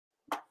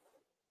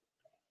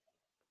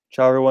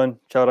Ciao everyone,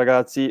 ciao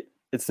ragazzi.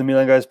 It's the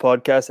Milan Guys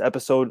podcast,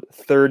 episode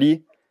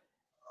 30,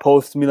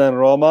 post Milan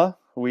Roma.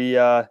 We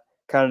kind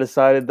of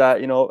decided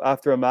that,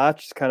 after a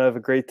match, it's kind of a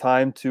great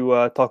time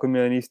to talk with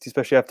Milanisti,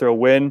 especially after a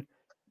win.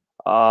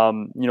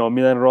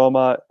 Milan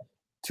Roma,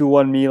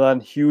 2-1 Milan,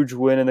 huge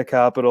win in the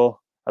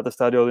capital at the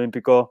Stadio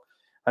Olimpico.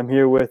 I'm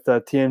here with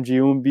TMG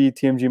Umbi,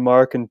 TMG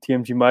Mark, and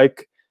TMG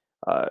Mike.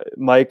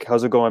 Mike,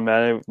 how's it going,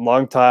 man?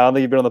 Long time. I don't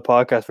think you've been on the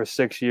podcast for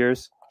 6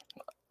 years.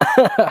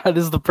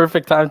 This is the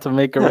perfect time to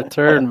make a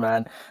return,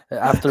 man.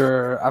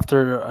 After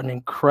an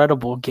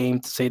incredible game,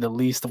 to say the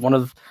least, one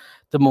of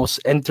the most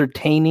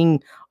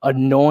entertaining,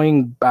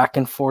 annoying back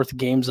and forth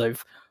games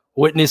I've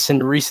witnessed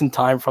in recent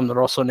time from the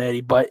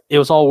Rossoneri, but it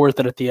was all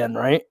worth it at the end,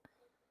 right?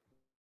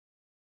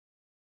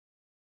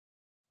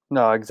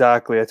 No,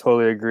 exactly. I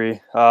totally agree.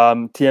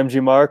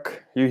 TMG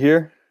Mark, you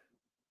here?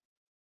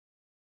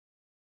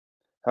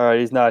 All right,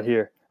 he's not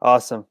here.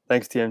 Awesome.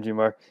 Thanks, TMG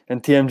Mark.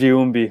 And TMG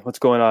Umbi, what's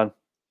going on?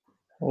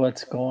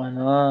 What's going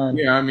on?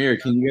 Yeah, I'm here.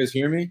 Can you guys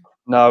hear me?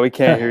 No, we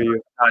can't hear you.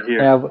 Not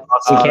here. Yeah, we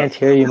can't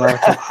hear you, Mark.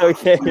 We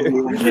can't hear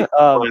you.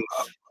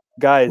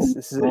 Guys,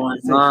 it's a huge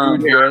win.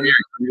 Can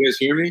you guys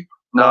hear me?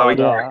 No, we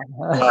Yeah.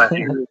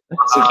 can't.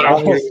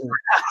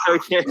 We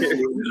can't hear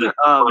you.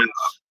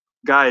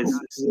 Guys,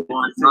 it's a huge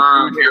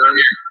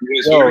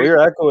win. Yo,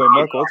 you're echoing,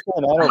 Marco. What's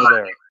going on over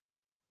there?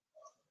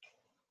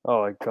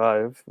 Oh my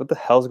god, what the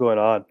hell's going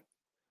on?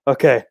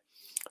 Okay.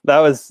 That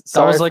was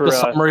like a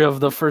summary of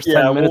the first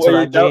 10 minutes of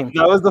that game.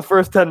 That was the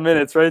first 10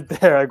 minutes right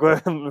there. I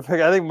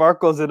think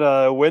Marco's in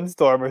a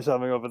windstorm or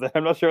something over there.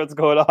 I'm not sure what's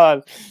going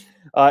on.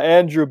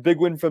 Andrew,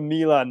 big win from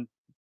Milan.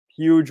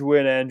 Huge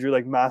win, Andrew.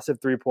 Like massive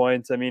 3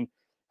 points. I mean,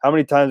 how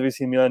many times have we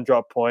seen Milan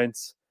drop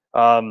points?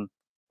 To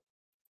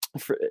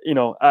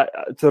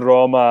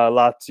Roma,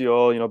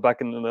 Lazio. Back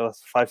in the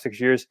last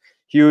 5-6 years,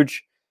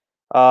 huge.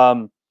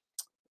 TMG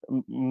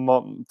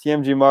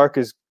Mark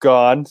is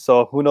gone,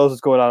 so who knows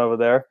what's going on over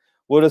there.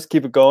 We'll just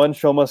keep it going.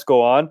 Show must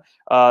go on.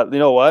 You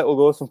know what? We'll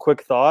go with some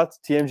quick thoughts.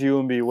 TMG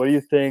Umbi, what do you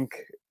think?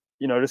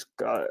 Just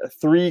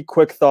 3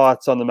 quick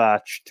thoughts on the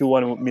match.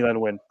 2-1 Milan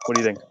win. What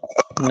do you think?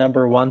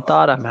 Number one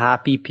thought, I'm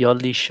happy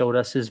Pioli showed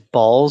us his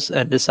balls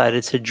and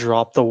decided to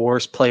drop the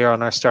worst player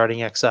on our starting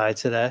XI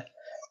today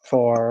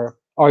for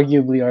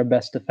arguably our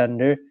best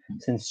defender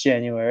since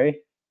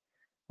January.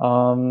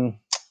 Or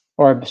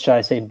should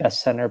I say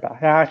best center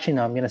back? Actually,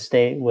 no, I'm going to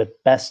stay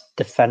with best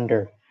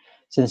defender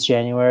since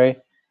January.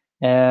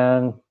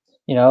 And,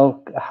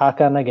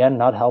 Hakan again,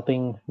 not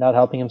helping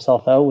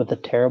himself out with a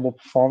terrible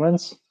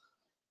performance.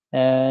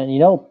 And,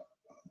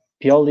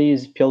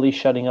 Pioli's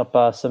shutting up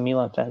some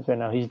Milan fans right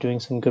now. He's doing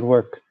some good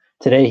work.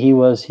 Today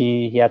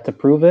he had to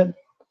prove it.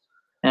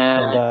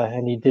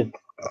 And he did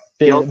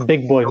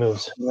big boy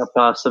moves.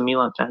 Up some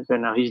Milan fans right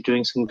now. He's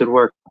doing some good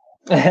work.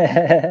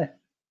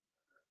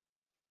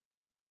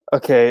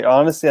 Okay,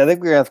 honestly, I think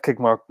we're gonna have to kick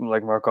Mark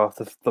off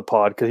the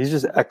pod because he's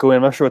just echoing.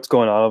 I'm not sure what's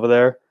going on over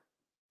there.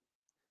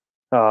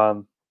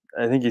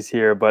 I think he's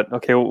here, but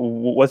okay.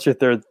 What's your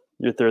third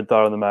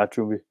thought on the match,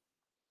 Ruby?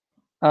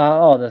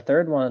 The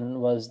third one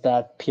was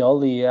that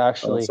Pioli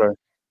actually.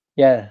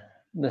 Yeah,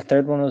 the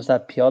third one was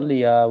that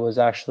Pioli was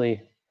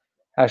actually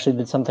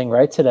did something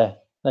right today.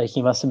 Like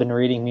he must have been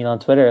reading Milan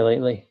Twitter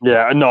lately.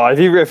 Yeah, no. If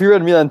you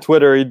read Milan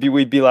Twitter,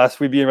 we'd be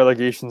in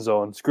relegation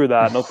zone. Screw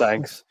that. No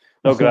thanks.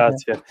 No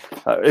grazie.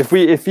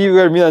 If you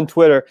read Milan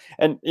Twitter,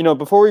 and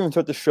before we even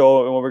start the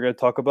show and what we're going to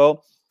talk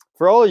about,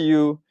 for all of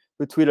you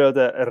who tweeted out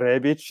that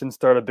Rebic shouldn't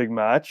start a big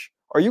match,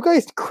 are you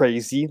guys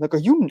crazy? Like, are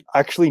you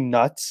actually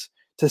nuts?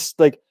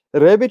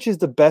 Rebic is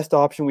the best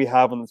option we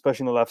have,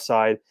 especially on the left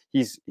side.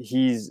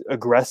 He's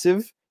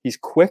aggressive. He's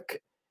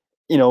quick.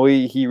 He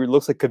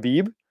looks like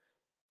Khabib.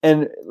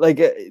 And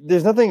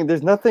there's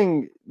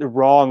nothing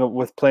wrong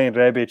with playing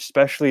Rebic,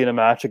 especially in a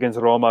match against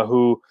Roma,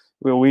 who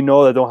we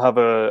know they don't have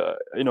a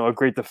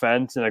great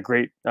defense and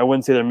I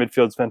wouldn't say their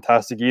midfield's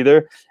fantastic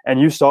either.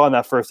 And you saw in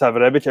that first half,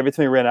 Rebic, every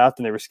time he ran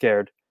after them, they were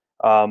scared.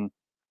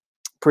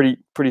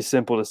 Pretty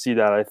simple to see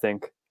that, I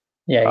think.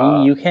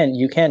 Yeah, you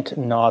can't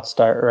not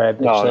start Rebic.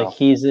 No.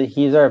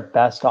 He's our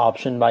best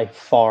option by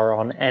far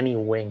on any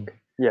wing.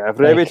 Yeah, if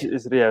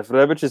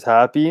Rebic is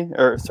healthy.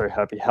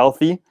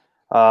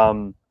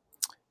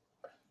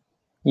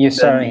 You're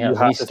starting him.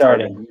 He's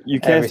starting. You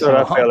can't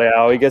start Rafael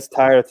Leao. He gets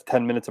tired after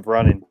 10 minutes of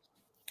running.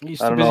 He's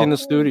too busy in the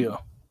studio.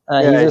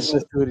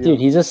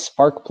 He's a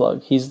spark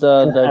plug. He's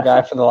the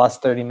guy for the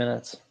last 30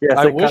 minutes. Yeah,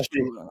 I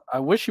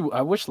wish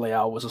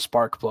Leao was a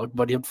spark plug,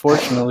 but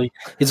unfortunately,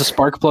 he's a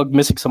spark plug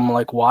missing some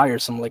wire,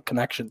 some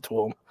connection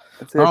to him.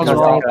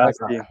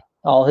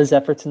 All his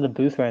efforts in the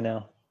booth right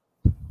now.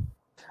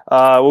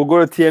 We'll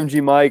go to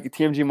TMG Mike.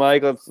 TMG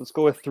Mike, let's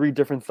go with 3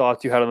 different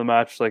thoughts you had on the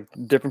match,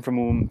 different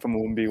from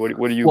Umbi.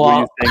 What do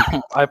you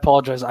think? I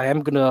apologize.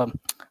 I'm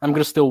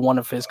gonna steal one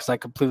of his because I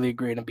completely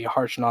agree, and it'd be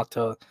harsh not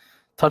to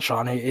touch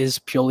on it. Is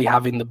Pioli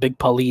having the big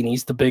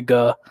Paulinis, the big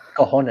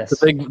cojones,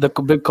 the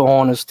big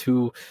cojones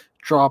to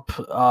drop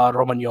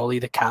Romagnoli,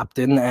 the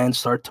captain, and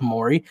start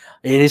Tomori.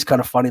 It is kind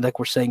of funny, like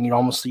we're saying,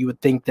 you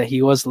would think that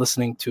he was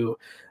listening to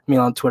me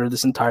on Twitter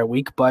this entire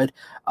week. But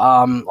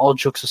all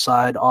jokes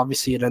aside,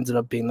 obviously it ended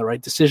up being the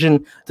right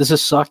decision. Does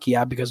this suck?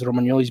 Yeah, because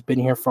Romagnoli's been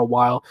here for a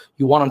while.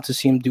 You want him to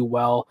see him do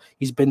well.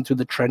 He's been through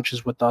the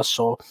trenches with us,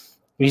 so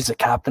he's the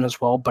captain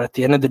as well. But at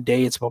the end of the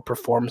day, it's about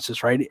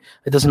performances, right?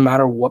 It doesn't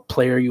matter what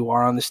player you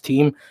are on this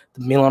team.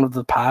 The Milan of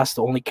the past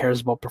only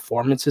cares about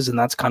performances, and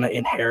that's kind of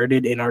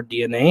inherited in our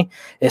DNA.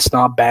 It's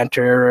not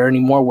banter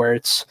anymore where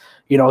it's,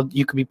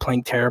 you could be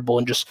playing terrible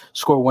and just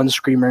score one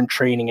screamer in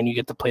training and you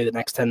get to play the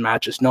next 10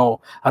 matches. No,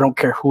 I don't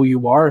care who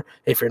you are.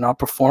 If you're not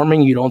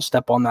performing, you don't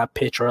step on that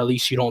pitch, or at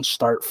least you don't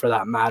start for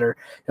that matter.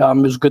 It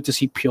was good to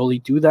see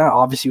Pioli do that.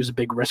 Obviously, it was a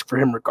big risk for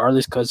him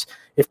regardless, because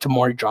if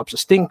Tomori drops a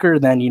stinker,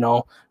 then,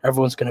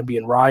 everyone's going to be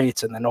in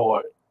riots, and then,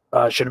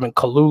 should have been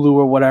Kalulu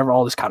or whatever,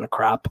 all this kind of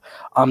crap.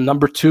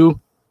 Number 2,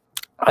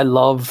 I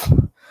love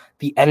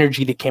the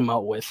energy they came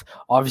out with.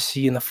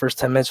 Obviously, in the first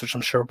 10 minutes, which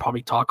I'm sure we'll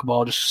probably talk about,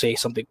 I'll just say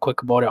something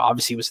quick about it.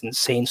 Obviously, it was an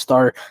insane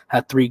start,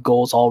 had 3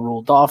 goals all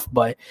ruled off,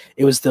 but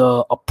it was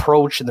the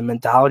approach and the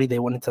mentality they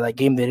went into that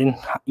game. They didn't,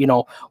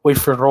 wait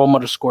for Roma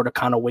to score to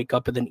kind of wake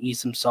up and then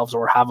ease themselves,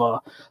 or have a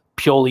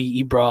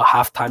Pioli Ibra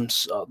halftime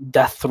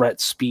death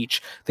threat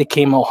speech. They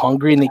came out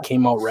hungry and they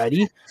came out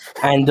ready.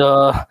 And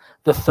the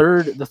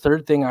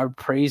third thing I would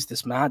praise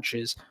this match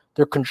is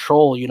their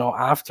control.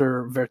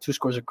 After Vertu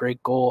scores a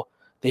great goal,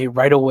 they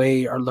right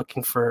away are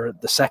looking for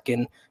the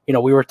second.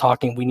 We were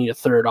talking, we need a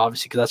third,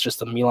 obviously, because that's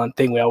just a Milan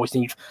thing. We always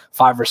need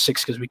 5 or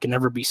 6 because we can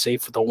never be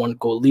safe with a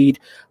 1-goal lead.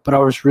 But I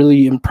was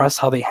really impressed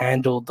how they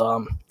handled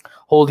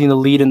holding the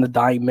lead in the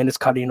dying minutes,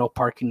 kind of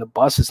parking the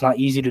bus. It's not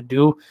easy to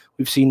do.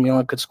 We've seen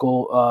Milan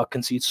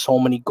concede so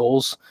many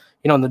goals,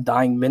 in the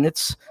dying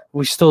minutes.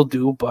 We still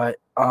do, but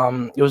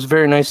it was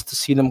very nice to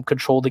see them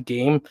control the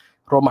game.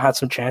 Roma had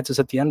some chances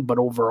at the end, but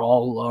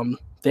overall,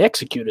 they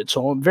executed.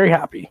 So I'm very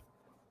happy.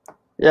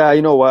 Yeah,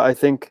 you know what? I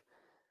think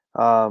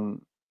I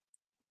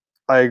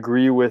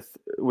agree with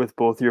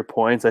both your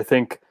points. I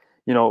think,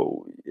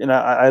 and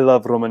I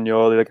love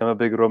Romagnoli. Like, I'm a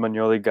big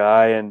Romagnoli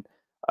guy, and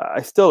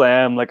I still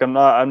am. Like, I'm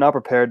not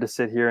prepared to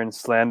sit here and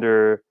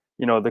slander,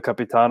 the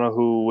Capitano,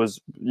 who was,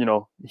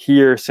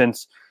 here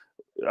since.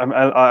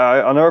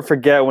 I'll never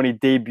forget when he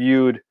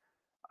debuted.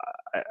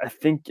 I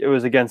think it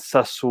was against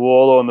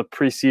Sassuolo in the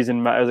preseason.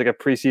 It was like a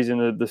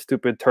preseason, the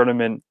stupid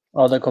tournament.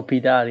 Oh, the Coppa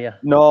Italia.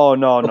 No.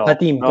 Coppa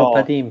Team.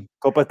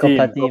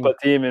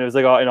 And it was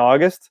like in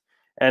August.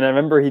 And I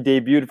remember he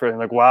debuted for him,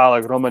 like, wow,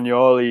 like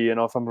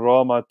Romagnoli, from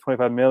Roma,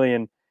 25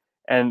 million.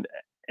 And,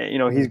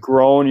 he's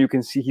grown. You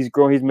can see he's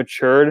grown. He's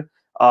matured.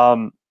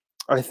 I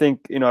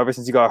think, ever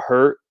since he got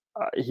hurt,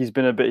 he's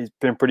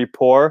been pretty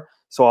poor.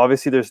 So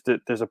obviously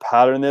there's a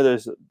pattern there.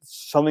 There's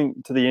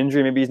something to the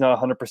injury. Maybe he's not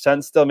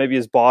 100% still. Maybe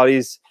his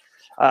body's.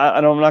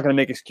 I know I'm not going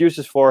to make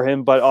excuses for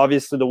him, but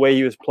obviously the way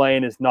he was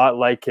playing is not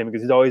like him,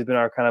 because he's always been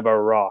our kind of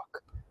our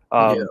rock.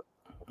 Yeah,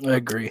 I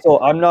agree.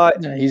 So I'm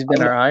not. Yeah, he's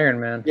been our Iron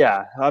Man.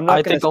 Yeah, I'm not.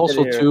 I think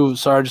also too.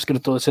 Sorry, I'm just going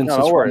to throw this in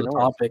since we're on the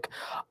topic.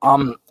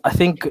 I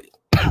think.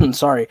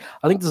 Sorry,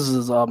 I think this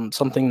is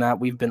something that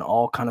we've been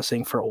all kind of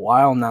saying for a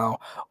while now,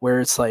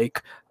 where it's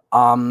like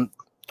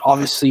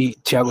obviously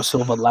Thiago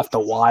Silva left a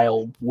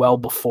while, well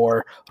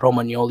before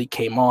Romagnoli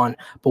came on,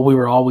 but we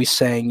were always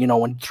saying,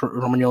 when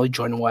Romagnoli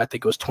joined, I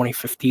think it was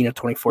 2015 or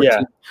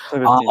 2014,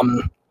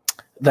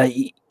 that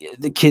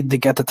the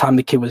kid, at the time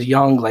the kid was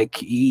young, like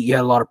he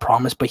had a lot of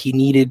promise, but he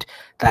needed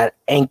that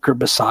anchor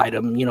beside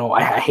him.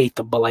 I hate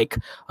them, but like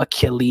a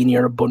Chiellini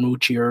or a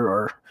Bonucci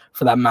or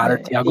for that matter,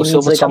 Thiago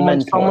Silva, like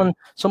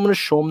someone to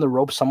show him the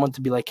ropes, someone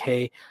to be like,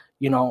 hey,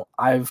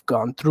 I've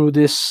gone through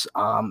this.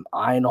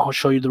 I know I'll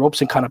show you the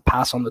ropes and kind of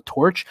pass on the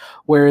torch.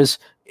 Whereas,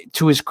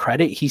 to his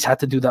credit, he's had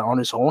to do that on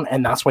his own,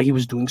 and that's why he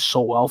was doing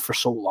so well for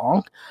so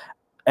long.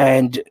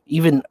 And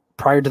even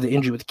prior to the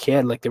injury with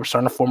Kied, like, they were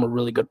starting to form a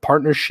really good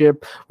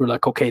partnership. We're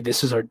like, okay,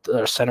 this is our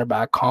center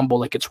back combo,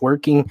 like, it's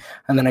working.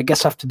 And then I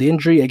guess after the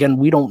injury, again,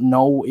 we don't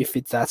know if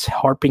that's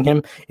harping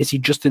him. Is he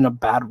just in a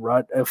bad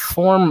rut of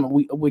form?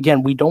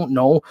 We don't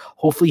know.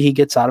 Hopefully he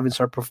gets out of it and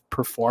start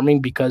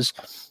performing, because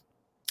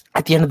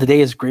at the end of the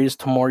day, as great as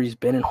Tomori's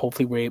been, and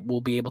hopefully we'll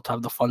be able to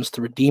have the funds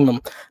to redeem him,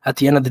 at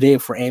the end of the day,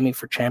 if we're aiming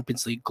for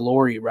Champions League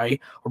glory,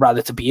 right, or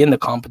rather to be in the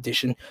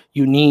competition,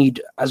 you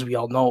need, as we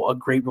all know, a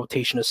great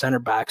rotation of center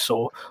back.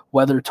 So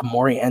whether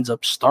Tomori ends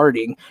up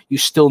starting, you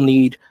still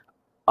need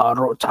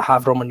to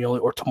have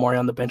Romagnoli or Tomori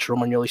on the bench.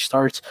 Romagnoli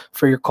starts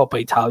for your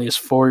Coppa Italias,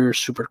 for your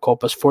Super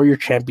Copas, for your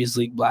Champions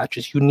League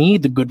matches. You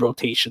need the good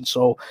rotation.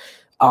 So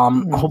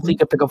hopefully he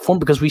can pick up form,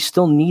 because we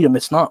still need him.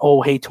 It's not,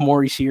 oh, hey,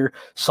 Tomori's here,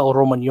 sell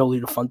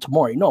Romagnoli to fund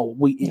Tomori. No,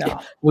 we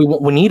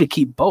need to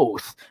keep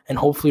both, and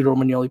hopefully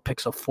Romagnoli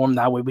picks up form.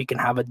 That way we can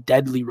have a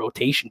deadly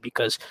rotation,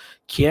 because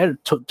Kier,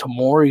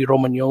 Tomori,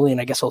 Romagnoli,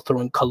 and I guess I'll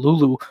throw in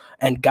Kalulu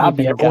and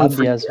Gabi.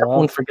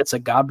 Everyone forgets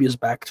that Gabi is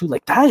back too.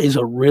 Like, that is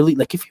a really,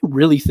 like, if you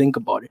really think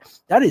about it,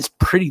 that is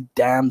pretty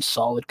damn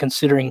solid,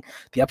 considering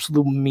the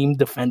absolute meme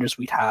defenders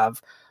we'd have.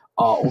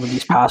 over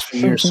these past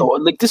few years. So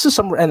like this is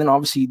some, and then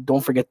obviously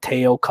don't forget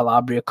Teo,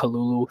 Calabria,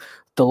 Kalulu.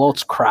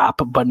 Dalot's crap,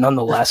 but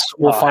nonetheless,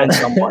 we'll find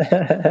someone.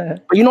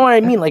 But you know what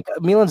I mean? Like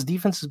Milan's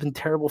defense has been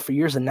terrible for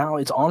years, and now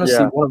it's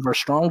honestly one of our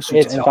strong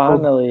suits. It's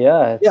finally,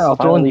 I'll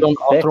throw in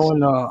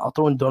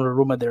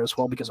Donnarumma there as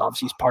well because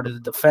obviously he's part of the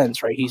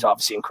defense, right? He's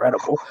obviously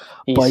incredible.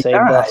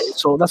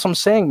 So that's what I'm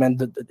saying, man.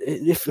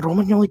 If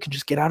Romagnoli could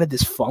just get out of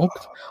this funk,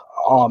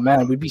 oh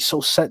man, we'd be so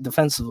set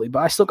defensively. But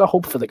I still got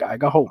hope for the guy. I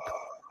got hope.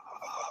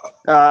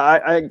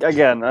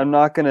 I'm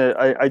not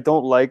gonna. I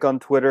don't like on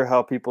Twitter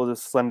how people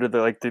just slender.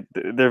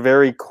 They're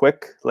very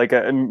quick. Like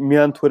me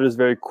on Twitter is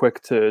very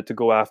quick to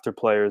go after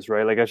players,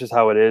 right? Like that's just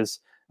how it is.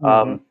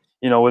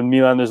 Mm-hmm. With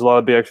Milan, there's a lot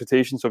of big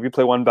expectations. So if you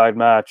play one bad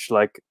match,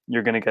 like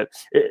you're gonna get.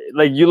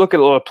 Like you look at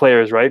a lot of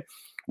players, right?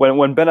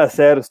 When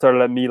Benacer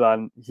started at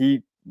Milan,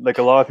 he like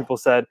a lot of people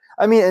said.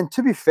 I mean, and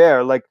to be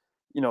fair, like.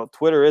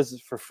 Twitter is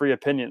for free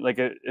opinion. Like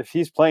if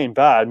he's playing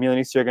bad,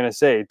 Milanisti are going to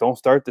say, don't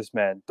start this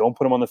man. Don't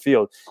put him on the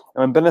field.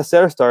 And when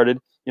Benacer started,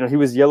 he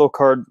was yellow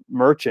card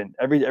merchant.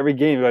 Every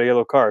game he got a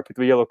yellow card, picked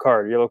up a yellow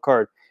card.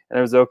 And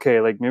it was okay.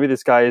 Like maybe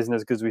this guy isn't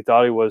as good as we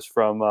thought he was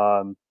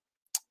from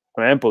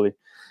Empoli.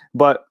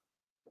 But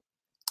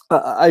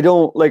I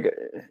don't like,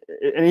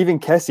 and even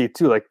Kessie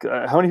too. Like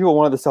how many people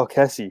wanted to sell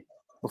Kessie?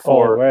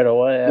 Before right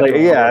away,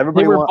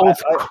 everybody they were both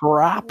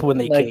crap when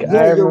they came.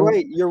 Yeah,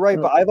 you're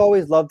right. But I've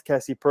always loved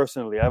Kessie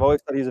personally. I've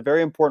always thought he's a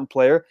very important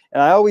player,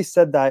 and I always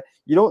said that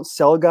you don't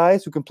sell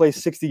guys who can play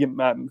 60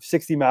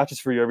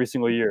 matches for you every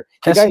single year.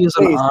 Kessie is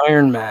an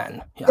Iron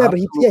Man. He's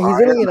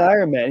literally an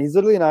Iron Man. He's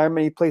literally an Iron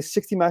Man. He plays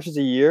 60 matches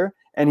a year,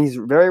 and he's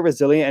very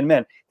resilient. And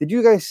man, did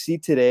you guys see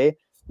today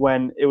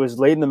when it was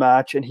late in the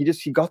match, and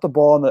he got the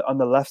ball on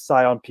the left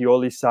side on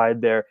Pioli's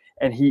side there,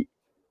 and he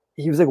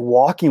was like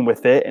walking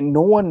with it, and no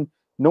one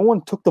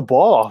took the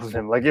ball off of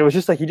him. Like it was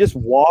just like he just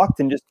walked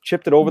and just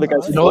chipped it over the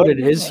guy's. You know what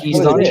it is? He's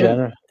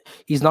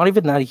not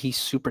even that he's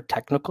super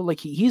technical. Like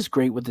he's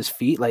great with his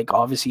feet. Like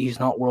obviously he's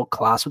not world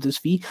class with his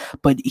feet,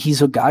 but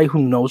he's a guy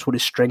who knows what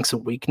his strengths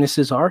and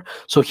weaknesses are.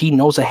 So he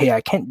knows that hey, I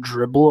can't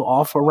dribble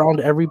off around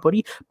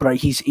everybody, but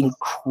he's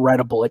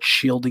incredible at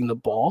shielding the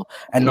ball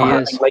and not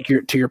having, like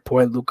to your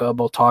point, Luca,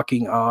 about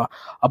talking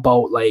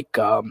about like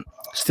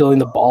stealing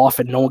the ball off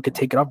and no one could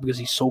take it up because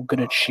he's so good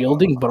at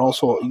shielding, but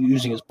also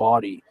using his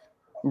body.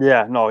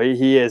 Yeah, no,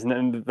 he is,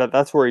 and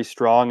that's where he's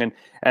strong,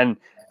 and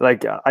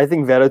like I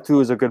think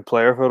Veretout is a good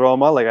player for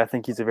Roma. Like I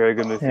think he's a very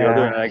good midfielder.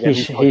 Yeah, and again,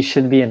 he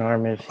should be in our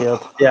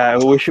midfield. Yeah,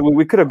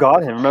 we could have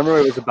got him. Remember,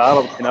 it was a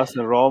battle between us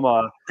and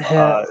Roma.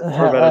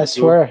 I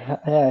swear.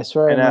 I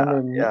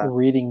remember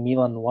reading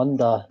Milan won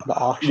the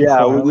auction.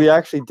 Yeah, we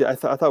actually did. I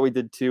thought we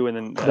did too,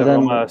 and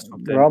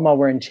then Roma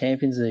were in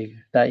Champions League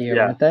that year,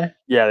 weren't they?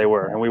 Yeah, they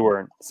were, and we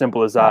weren't.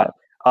 Simple as that.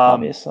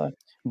 Obviously.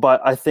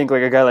 But I think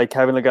having a guy like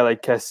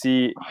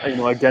Kessie,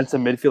 against a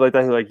midfield like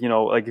that, like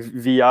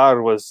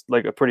VR was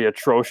like a pretty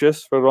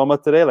atrocious for Roma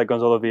today, like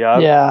Gonzalo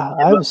VR. Yeah,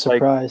 I was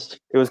surprised.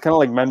 It was kind of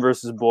like men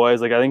versus boys.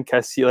 Like I think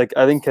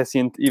Kessie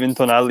and even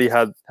Tonali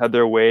had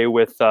their way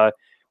with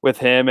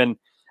him,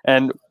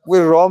 and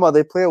with Roma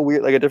they play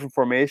a different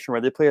formation where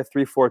they play a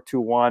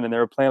 3-4-2-1, and they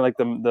were playing like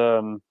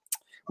the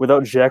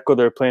without Dzeko,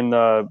 they're playing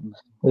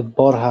with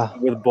Borja.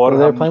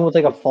 They're playing with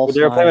like a false.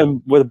 They were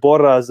playing with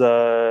Borja as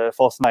a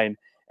false nine.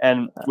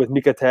 And with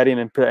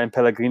Mkhitaryan and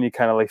Pellegrini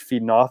kind of like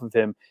feeding off of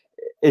him,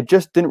 it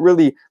just didn't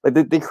really like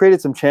they created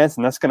some chances,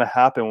 and that's going to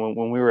happen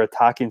when we were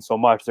attacking so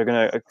much. They're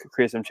going to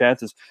create some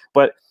chances,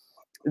 but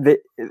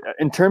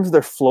in terms of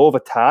their flow of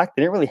attack,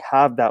 they didn't really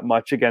have that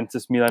much against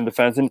this Milan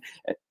defense. And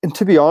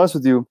to be honest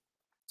with you,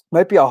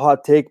 might be a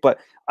hot take, but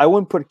I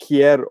wouldn't put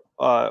Kier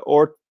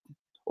or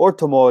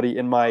Tomori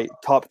in my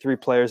top 3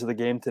 players of the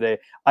game today.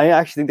 I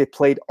actually think they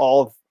played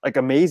all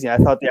amazing. I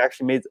thought they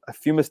actually made a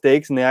few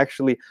mistakes, and they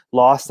actually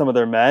lost some of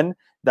their men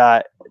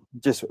that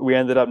just we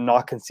ended up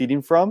not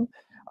conceding from.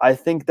 I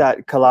think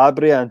that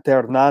Calabria and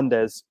Teo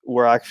Hernandez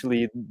were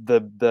actually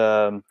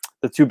the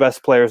 2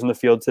 best players in the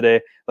field today,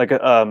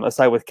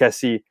 aside with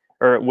Kessie,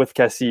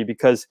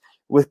 because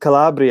with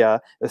Calabria,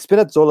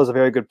 Spinazzola is a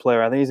very good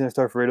player. I think he's going to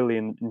start for Italy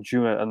in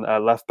June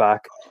at left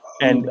back.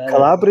 And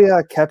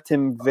Calabria kept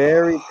him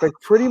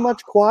pretty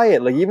much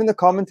quiet. Like even the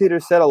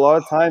commentators said a lot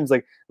of times,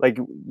 like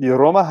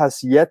Roma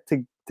has yet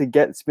to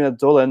get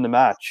Spinazzola in the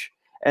match.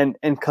 And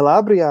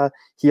Calabria,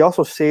 he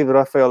also saved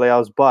Rafael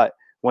Leao's butt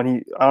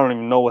when I don't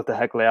even know what the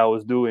heck Leao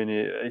was doing.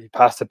 He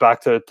passed it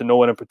back to no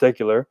one in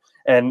particular.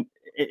 And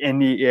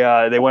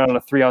they went on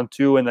a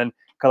 3-on-2, and then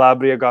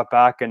Calabria got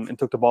back and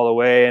took the ball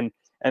away.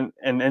 And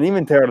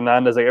even Teo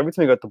Hernandez, like every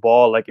time he got the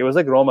ball, like it was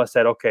like Roma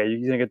said, okay,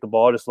 you're gonna get the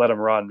ball, just let him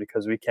run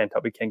because we can't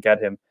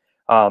get him.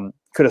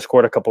 Could have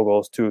scored a couple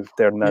goals too,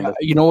 Teo Hernandez.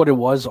 Yeah, you know what it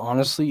was?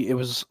 Honestly, it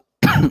was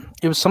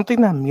it was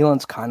something that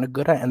Milan's kind of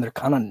good at, and they're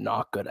kind of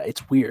not good at.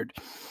 It's weird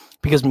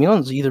because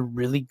Milan's either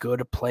really good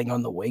at playing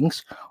on the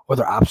wings, or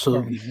they're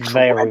absolutely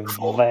very,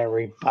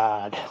 very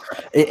bad.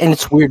 And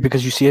it's weird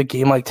because you see a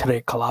game like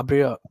today,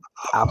 Calabria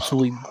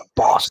absolutely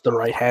bossed the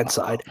right hand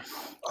side.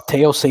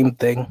 Teo, same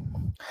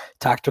thing.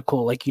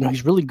 Tactical, like,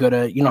 he's really good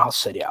at, how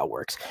Serie A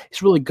works.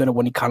 He's really good at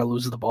when he kind of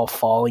loses the ball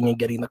falling and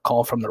getting the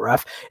call from the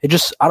ref.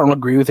 I don't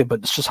agree with it, but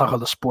it's just how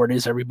the sport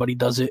is. Everybody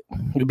does it.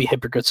 It would be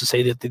hypocrites to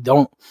say that they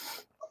don't.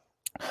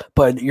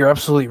 But you're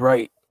absolutely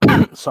right.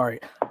 Sorry.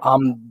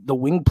 The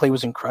wing play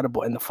was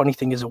incredible. And the funny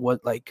thing is, it was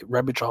like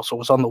Rebic also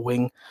was on the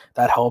wing.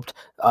 That helped.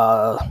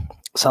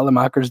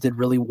 Salamakers did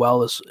really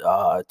well as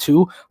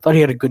too. Thought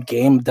he had a good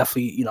game.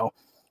 Definitely,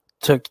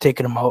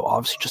 taking him out,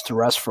 obviously, just to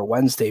rest for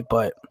Wednesday.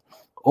 But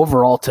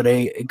overall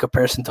today, in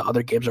comparison to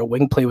other games, our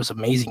wing play was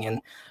amazing,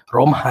 and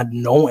Roma had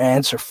no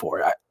answer for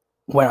it.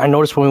 When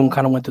we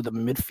kind of went to the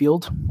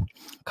midfield,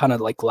 kind of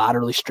like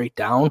laterally straight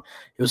down,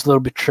 it was a little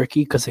bit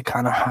tricky because they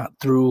kind of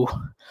threw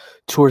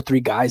 2 or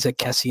 3 guys at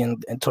Kessie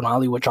and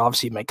Tonali, which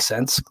obviously makes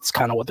sense. It's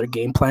kind of what their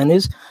game plan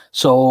is.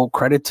 So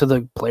credit to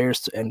the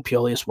players and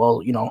Pioli as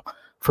well,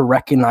 for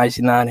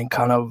recognizing that and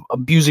kind of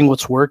abusing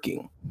what's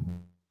working.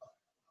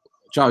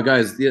 Ciao,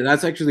 guys. Yeah,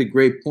 that's actually a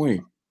great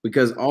point,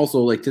 because also,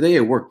 like, today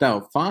it worked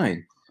out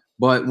fine,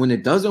 but when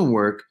it doesn't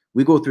work,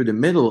 we go through the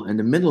middle, and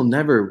the middle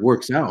never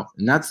works out,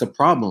 and that's the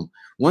problem.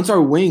 Once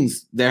our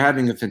wings, they're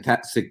having a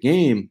fantastic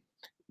game,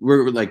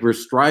 we're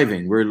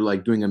striving, we're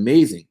like doing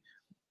amazing.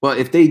 But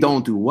if they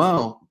don't do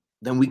well,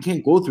 then we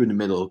can't go through the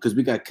middle, because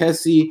we got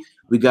Kessie,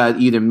 we got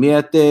either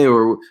Miete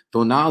or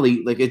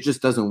Tonali. Like, it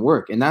just doesn't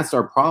work, and that's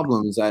our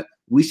problem. Is that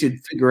we should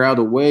figure out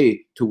a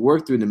way to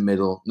work through the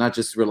middle, not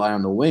just rely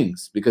on the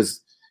wings,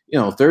 because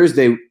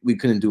Thursday we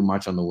couldn't do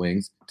much on the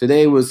wings.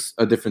 Today was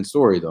a different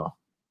story, though.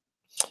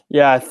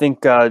 Yeah, I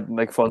think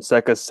like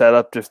Fonseca's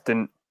setup just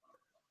didn't.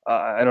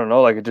 I don't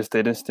know. Like, they just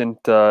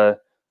didn't. They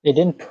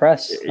didn't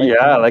press.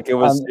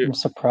 I'm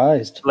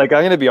surprised. Like,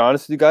 I'm gonna be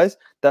honest with you guys.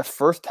 That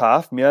first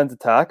half, Milan's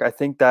attack, I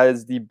think that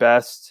is the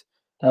best.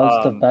 That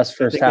was the best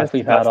first half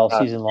we've had all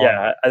season long.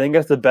 Yeah, I think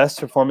that's the best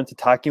performance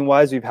attacking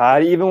wise we've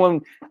had. Even when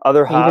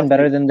other half, even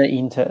better than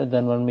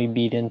than when we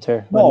beat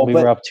Inter when we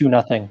were up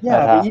 2-0.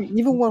 Yeah, but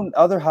even when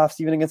other halves,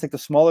 even against like the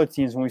smaller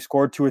teams, when we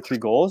scored 2 or 3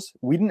 goals,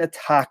 we didn't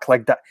attack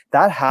like that.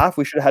 That half,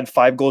 we should have had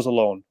 5 goals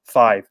alone.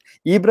 5.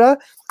 Ibra,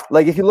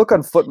 like, if you look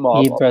on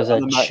FootMob, Ibra's a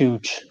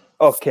chooch.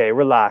 Okay,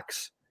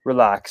 relax.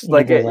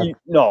 Like,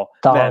 no,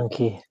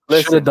 donkey.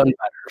 Should have done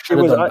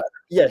better.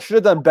 Should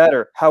have done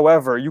better.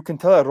 However, you can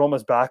tell that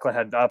Roma's backline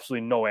had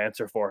absolutely no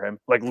answer for him.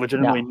 Like,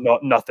 legitimately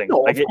nothing. No,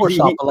 like, of course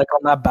not. But like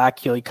on that back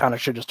heel, he kind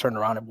of should just turn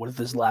around and with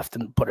his left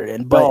and put it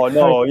in. But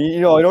no. You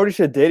know what he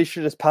should have did? He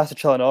should have just passed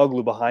to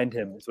Çalhanoğlu behind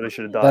him. That's what he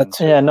should have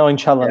done. Knowing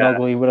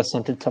Çalhanoğlu, he would have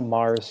sent it to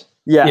Mars.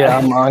 Yeah,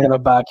 I'm gonna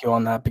back you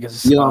on that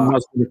because Elon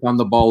Musk would have found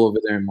the ball over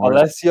there in Mars.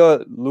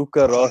 Alessio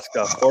Luca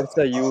Rosca,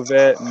 Forza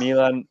Juve,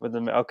 Milan with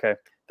the okay.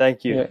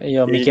 Thank you.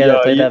 Yo,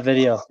 Michele, play that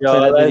video.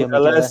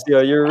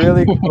 Alessio, you're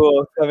really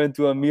cool coming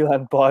to a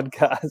Milan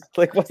podcast.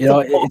 Like, what's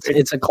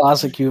it's a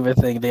classic Juve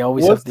thing. They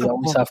always have to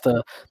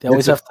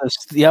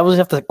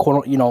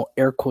quote,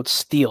 air quotes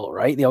steal,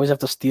 right? They always have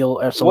to steal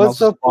someone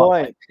else's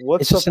point?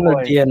 It's just in their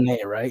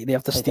DNA, right? They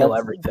have to steal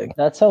everything.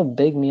 That's how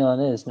big Milan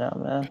is now,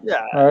 man.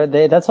 Yeah.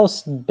 That's how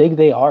big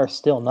they are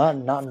still. Not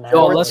now.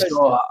 Yo, let's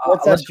go.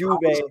 What's that Juve?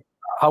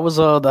 How was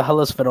the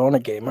Hellas Verona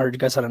game? I heard you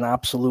guys had an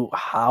absolute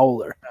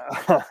howler.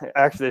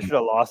 Actually, they should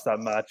have lost that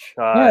match.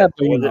 But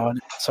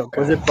it's okay.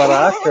 Was it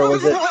Barak or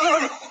was it?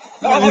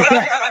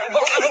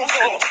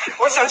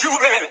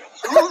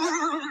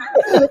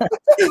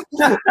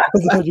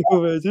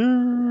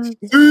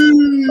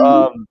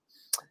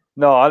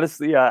 No,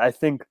 honestly, I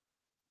think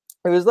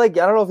it was like,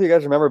 I don't know if you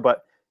guys remember,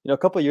 but a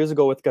couple of years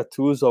ago with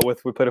Gattuso,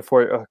 we put it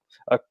for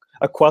a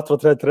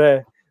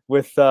 4-3-3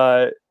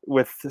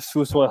 with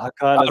Suso and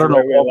Hakan. I don't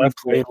know what we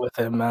played with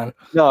him, man.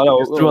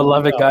 No. Threw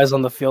 11 guys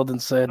on the field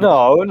and said...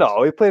 No.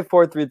 We played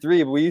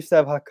 4-3-3, but we used to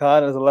have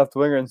Hakan as a left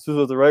winger and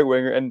Suso as a right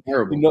winger. And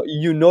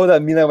you know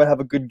that Milan would have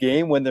a good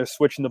game when they're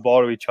switching the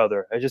ball to each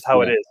other. It's just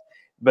how it is.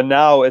 But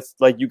now it's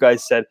like you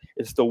guys said,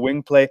 it's the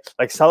wing play.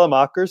 Like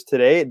Salamakers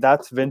today,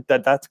 that's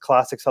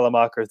classic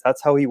Salamakers.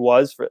 That's how he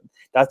was.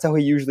 That's how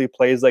he usually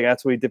plays. Like,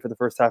 that's what he did for the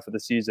first half of the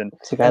season.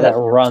 It's a guy that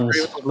runs.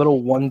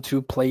 Little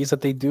 1-2 plays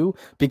that they do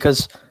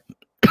because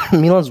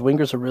Milan's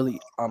wingers are really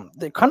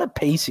they're kind of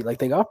pacey. Like,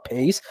 they got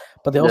pace,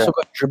 but they also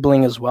got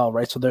dribbling as well,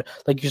 right? So they're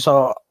like, you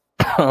saw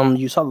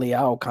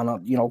Leao kind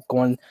of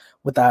going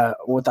with that.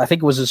 I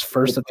think it was his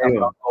first attempt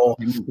on goal.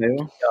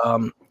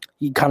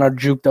 He kind of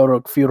juked out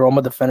a few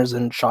Roma defenders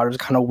and shot. It was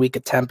kind of weak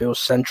attempt. It was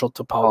central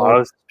to Paulo. That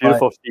was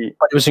beautiful feat.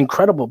 But it was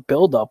incredible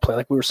build-up play.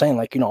 Like we were saying,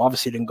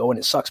 obviously it didn't go and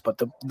it sucks, but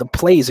the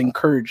play is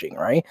encouraging,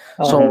 right?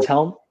 So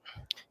tell him.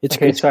 It's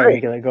sorry,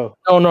 you can go.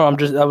 No, I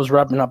was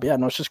wrapping up. Yeah,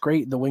 no, it's just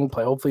great. The wing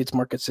play. Hopefully it's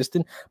more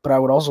consistent. But I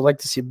would also like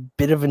to see a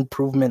bit of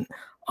improvement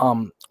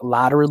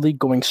laterally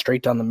going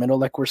straight down the middle,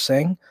 like we're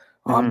saying.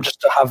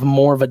 Just to have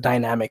more of a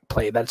dynamic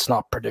play that's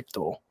not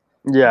predictable.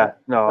 Yeah,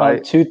 no.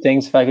 2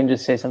 things, if I can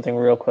just say something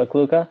real quick,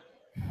 Luca.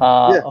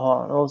 What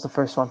was the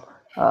first one?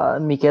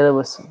 Michele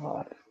was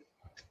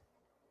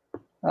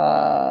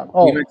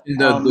You mentioned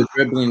the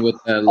dribbling with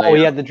Leao. Oh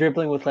yeah, the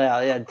dribbling with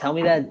Leao. Yeah, tell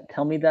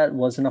me that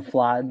wasn't a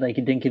flat. Like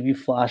it didn't give you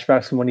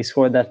flashbacks from when he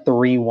scored that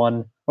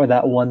 3-1 or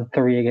that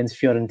 1-3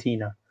 against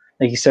Fiorentina.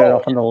 Like he started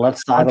off on the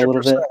left side 100%. A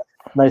little bit,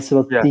 nice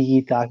little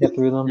tiki-taka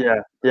through them.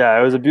 Yeah,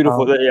 it was a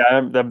beautiful.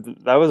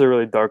 That was a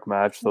really dark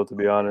match, though, to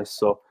be honest.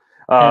 So,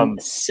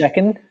 and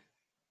second,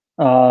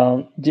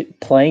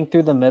 playing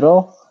through the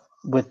middle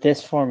with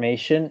this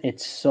formation,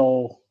 it's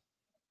so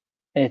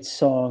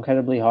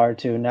incredibly hard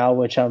to now,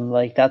 which I'm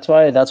like, that's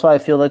why I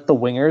feel like the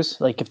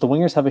wingers, like if the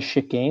wingers have a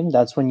shit game,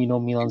 that's when you know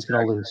Milan's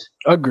gonna lose.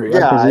 Agree.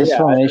 Because this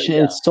formation,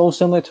 it's so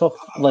similar to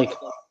like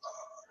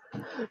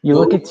you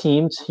look at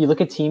teams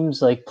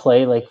like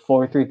play like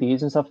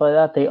 4-3-3s and stuff like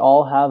that. They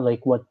all have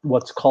like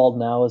what's called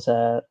now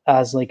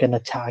as like an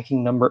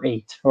attacking number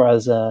 8 or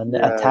as an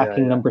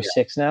attacking number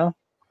 6 now,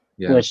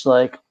 which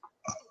like.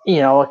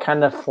 It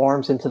kind of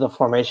forms into the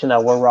formation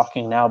that we're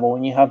rocking now. But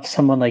when you have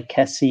someone like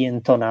Kessie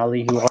and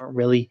Tonali who aren't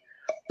really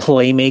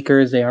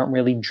playmakers, they aren't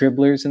really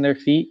dribblers in their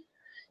feet,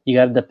 you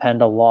got to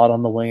depend a lot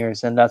on the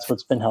wingers, and that's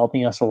what's been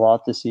helping us a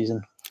lot this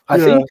season. I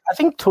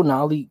think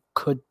Tonali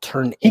could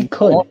turn. He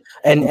could,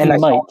 and I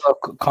saw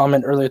a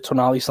comment earlier,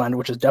 Tonali slander,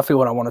 which is definitely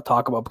what I want to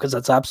talk about because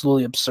that's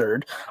absolutely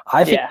absurd.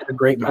 I think he had a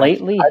great match.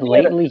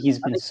 Lately he's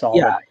been solid.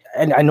 Yeah,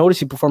 and I noticed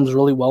he performs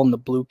really well in the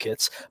blue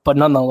kits, but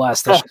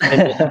nonetheless, that's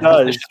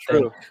it's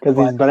true because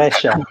he's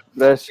Brescia.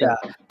 Yeah,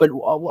 but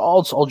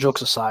all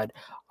jokes aside,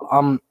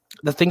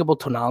 the thing about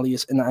Tonali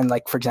is, and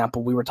like, for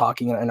example, we were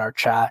talking in our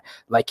chat,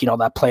 like,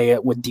 that play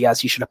with Diaz,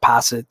 he should have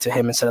passed it to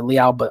him instead of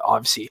Leao, but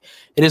obviously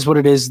it is what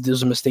it is.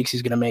 There's mistakes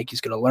he's going to make.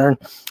 He's going to learn.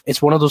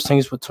 It's one of those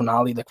things with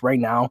Tonali, like right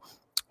now,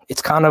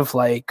 it's kind of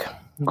like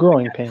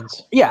growing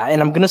pains. Yeah,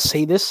 and I'm going to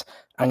say this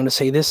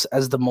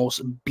as the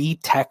most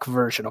B-Tech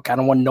version, okay? I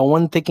don't want no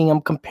one thinking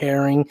I'm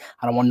comparing.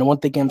 I don't want no one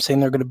thinking I'm saying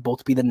they're going to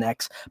both be the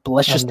next, but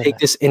let's just take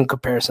this in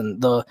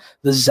comparison. The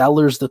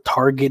Zellers, the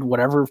Target,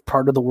 whatever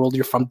part of the world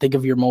you're from, think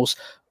of your most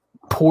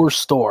poor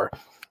store.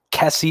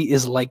 Kessie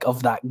is like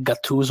of that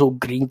Gattuso,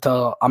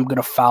 Grinta, I'm going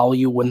to foul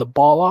you, win the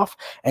ball off,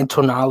 and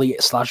Tonali /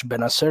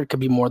 Benacer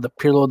could be more the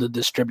Pirlo, the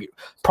distribute.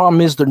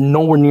 Problem is they're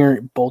nowhere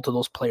near both of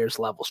those players'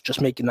 levels,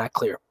 just making that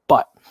clear.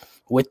 But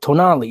with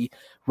Tonali,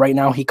 right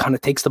now he kind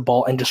of takes the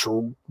ball and just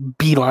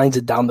beelines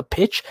it down the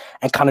pitch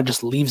and kind of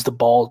just leaves the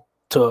ball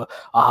to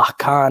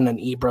Hakan and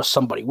Ibra,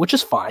 somebody, which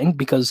is fine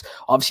because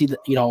obviously,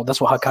 that's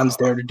what Hakan's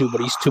there to do,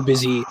 but he's too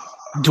busy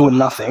doing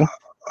nothing.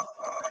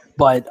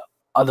 But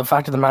the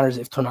fact of the matter is,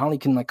 if Tonali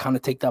can like kind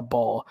of take that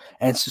ball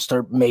and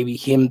start maybe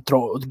him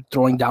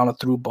throwing down a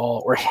through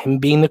ball or him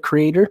being the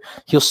creator,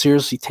 he'll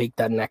seriously take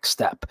that next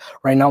step.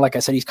 Right now, like I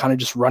said, he's kind of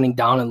just running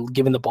down and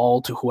giving the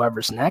ball to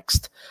whoever's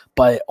next.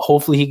 But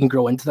hopefully he can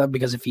grow into that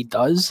because if he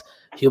does,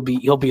 he'll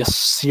be a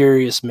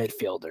serious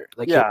midfielder.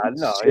 Like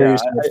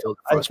midfielder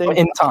for us. But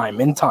in time.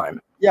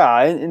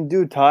 Yeah, in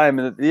due time.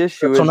 And the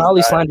issue is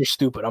Tonali slander's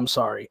stupid. I'm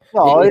sorry.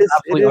 No, it's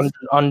absolutely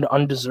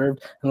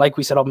undeserved. And like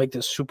we said, I'll make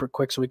this super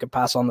quick so we can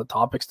pass on the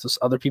topics to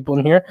other people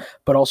in here.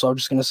 But also, I'm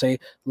just going to say,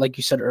 like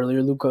you said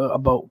earlier, Luca,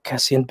 about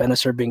Kessie and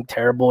Benacer being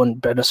terrible and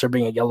Benacer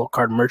being a yellow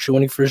card merchant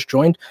when he first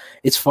joined.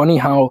 It's funny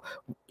how,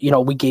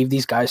 we gave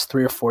these guys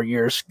 3 or 4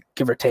 years,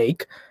 give or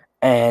take.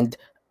 And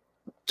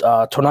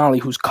Tonali,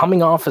 who's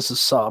coming off as a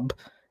sub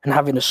and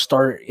having to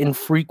start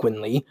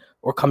infrequently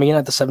or coming in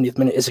at the 70th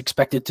minute, is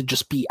expected to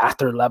just be at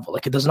their level.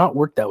 Like, it does not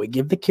work that way.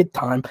 Give the kid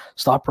time.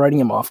 Stop writing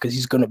him off because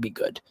he's going to be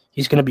good.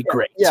 He's going to be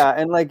great. Yeah,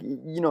 and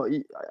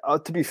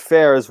to be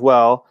fair as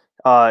well,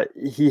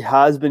 he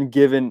has been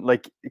given,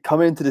 like,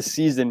 coming into the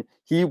season,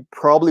 he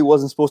probably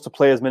wasn't supposed to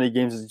play as many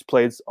games as he's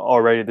played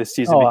already this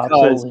season.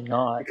 Absolutely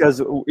not.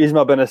 Because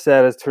Ismail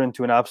Benacer has turned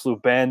into an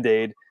absolute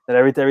Band-Aid that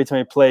every time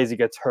he plays, he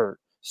gets hurt.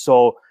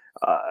 So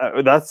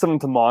that's something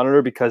to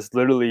monitor because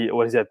literally,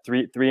 what is that,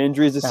 three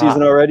injuries this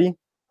season already?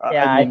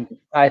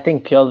 I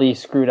think Pioli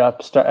screwed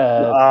up putting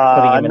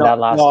him in that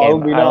last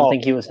game. I don't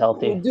think he was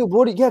healthy. Dude,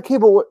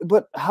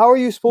 but how are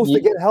you supposed to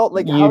get help?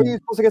 Like, how are you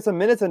supposed to get some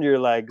minutes under your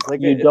legs? Like,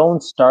 you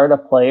don't start a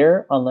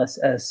player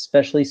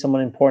especially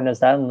someone important as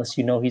that, unless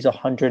you know he's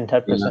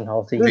 110%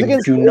 healthy. You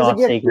do not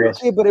take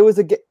risks. But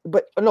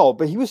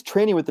he was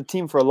training with the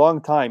team for a long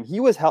time.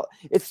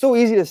 It's so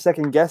easy to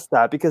second guess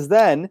that because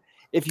then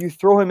if you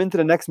throw him into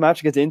the next match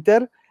against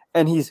Inter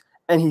and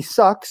he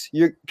sucks,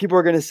 people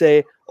are going to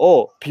say,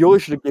 oh,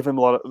 Pioli should have given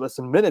him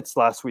some minutes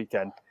last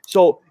weekend.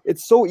 So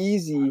it's so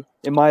easy,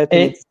 in my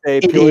opinion, to say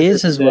it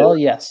is as well.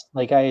 Yes,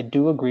 like I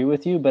do agree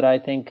with you, but I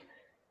think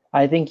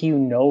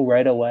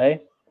right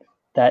away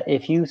that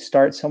if you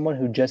start someone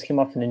who just came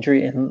off an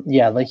injury, and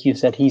like you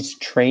said, he's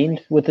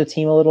trained with the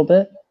team a little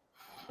bit,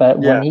 but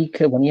when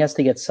he has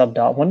to get subbed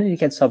off, when did he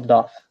get subbed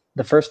off?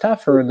 The first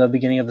half or the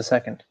beginning of the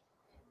second?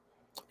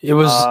 It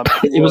was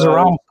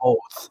around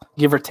both,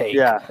 give or take.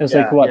 Yeah, it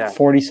was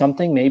 40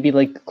 something, maybe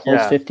like close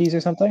 50s or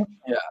something.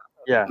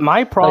 Yeah.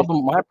 My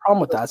problem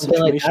with that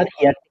situation, like that,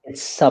 he had to get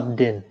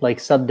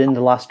subbed in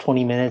the last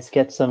 20 minutes,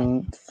 get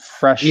some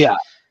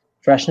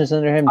freshness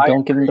under him.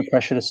 Don't give him the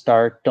pressure to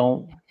start.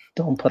 Don't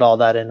put all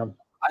that in him.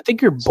 I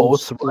think you're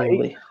both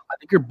right. I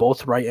think you're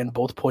both right and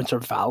both points are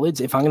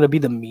valid. If I'm going to be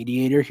the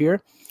mediator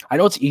here, I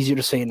know it's easier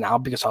to say it now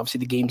because obviously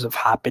the games have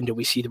happened and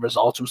we see the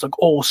results. It was like,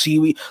 oh,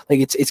 see,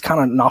 it's kind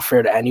of not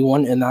fair to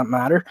anyone in that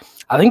matter.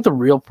 I think the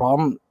real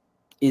problem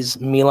is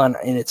Milan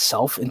in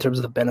itself in terms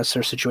of the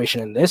Benacer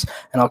situation in this,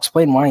 and I'll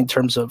explain why in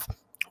terms of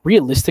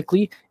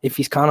realistically, if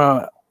he's kind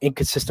of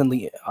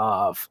inconsistently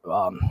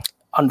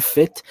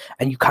unfit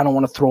and you kind of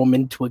want to throw him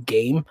into a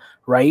game,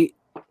 right?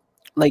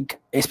 Like,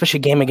 especially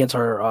a game against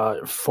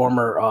our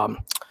former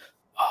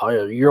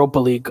Europa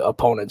League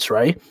opponents,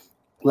 right?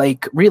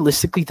 Like,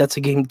 realistically, that's a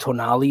game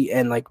Tonali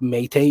and like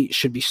Meite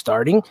should be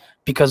starting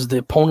because the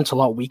opponent's a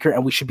lot weaker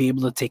and we should be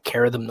able to take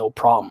care of them no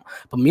problem.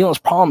 But Milan's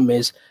problem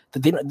is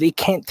that they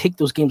can't take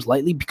those games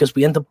lightly because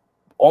we end up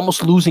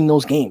almost losing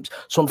those games.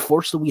 So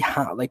unfortunately,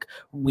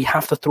 we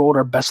have to throw out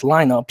our best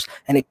lineups,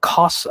 and it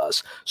costs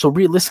us. So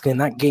realistically, in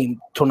that game,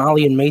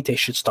 Tonali and Meite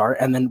should start,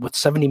 and then with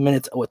 20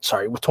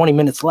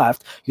 minutes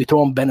left, you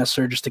throw in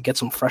Benacer just to get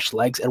some fresh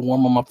legs and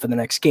warm them up for the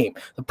next game.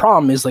 The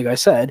problem is, like I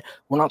said,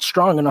 we're not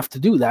strong enough to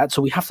do that,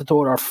 so we have to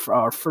throw out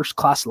our first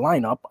class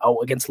lineup out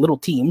against little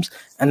teams,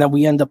 and then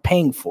we end up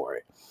paying for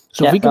it.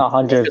 So yeah, if we can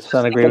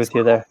 100% agree with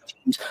you there.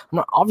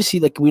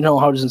 Obviously, like we know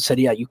how it is in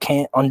Serie A, you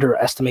can't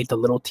underestimate the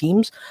little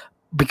teams,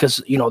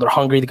 because they're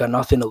hungry, they got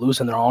nothing to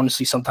lose, and they're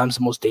honestly sometimes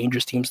the most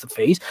dangerous teams to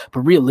face. But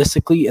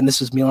realistically, and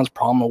this is Milan's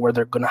problem where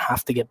they're going to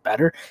have to get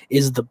better,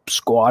 is the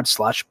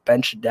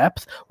squad/bench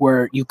depth,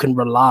 where you can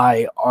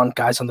rely on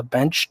guys on the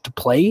bench to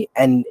play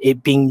and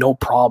it being no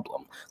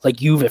problem. Like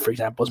Juve, for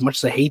example, as much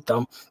as I hate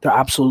them, they're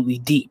absolutely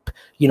deep.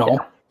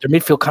 Their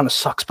midfield kind of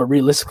sucks, but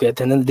realistically, at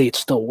the end of the day, it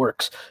still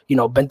works.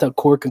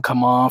 Bentancur can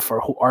come off,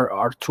 or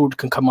Artur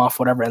can come off,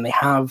 whatever, and they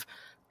have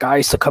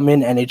guys to come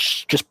in, and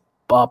it's just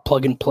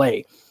plug and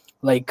play.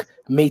 Like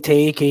Meite,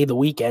 aka The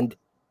Weekend,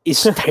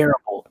 is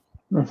terrible.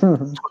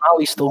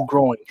 Tonali's still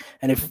growing,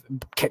 and if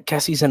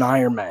Kessie's an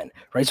Iron Man,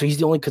 right? So he's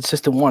the only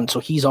consistent one. So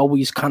he's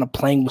always kind of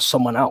playing with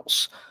someone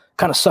else.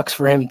 Kind of sucks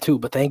for him too,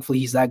 but thankfully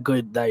he's that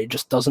good that it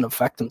just doesn't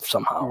affect him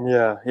somehow.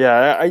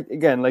 Yeah.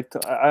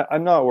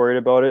 I'm not worried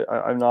about it.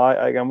 I'm not.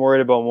 I'm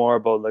worried more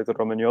about like the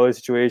Romagnoli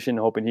situation,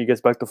 hoping he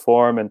gets back to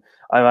form, and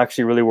I'm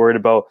actually really worried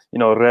about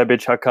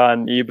Rebic,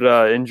 Hakan,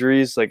 Ibra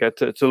injuries. Like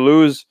to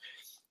lose.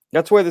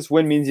 That's why this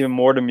win means even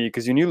more to me,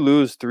 because when you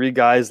lose three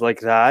guys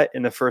like that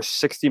in the first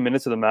 65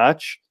 minutes of the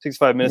match,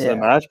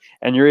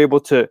 and you're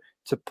able to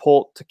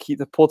pull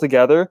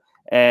together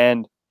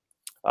and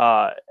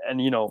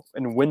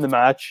win the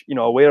match,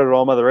 away to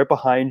Roma, they're right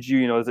behind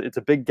you. It's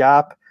a big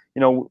gap.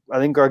 I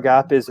think our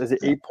gap is it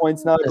 8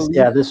 points now? I believe?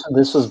 Yeah,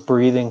 this was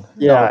breathing.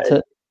 Yeah,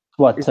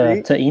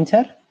 to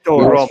Inter?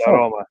 Roma.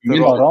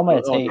 Roma,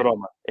 it's 8.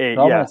 Roma, 8.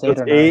 Roma,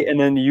 it's 8, and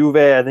then Juve,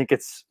 I think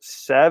it's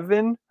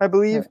 7, I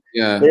believe.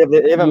 Yeah, they have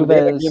a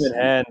game in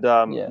hand.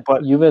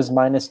 But Juve is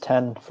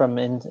 -10 from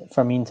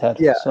Inter.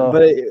 Yeah, so.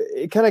 But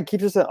it kind of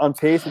keeps us on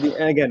pace.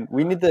 And again,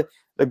 we need the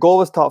goal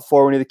was top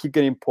 4. We need to keep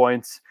getting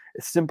points.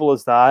 As simple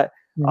as that.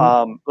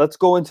 Mm-hmm. Let's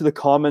go into the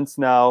comments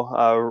now.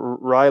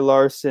 Ry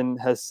Larson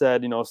has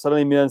said,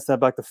 suddenly Milan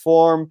stepped back to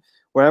form.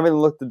 Whenever they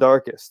looked the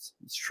darkest.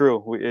 It's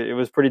true. It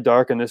was pretty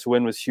dark, and this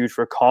win was huge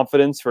for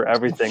confidence, for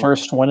everything.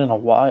 First win in a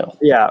while.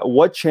 Yeah.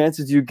 What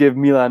chances do you give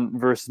Milan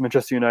versus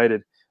Manchester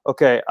United?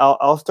 Okay,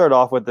 I'll start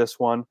off with this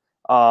one.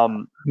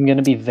 I'm going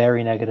to be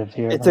very negative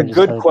here. It's a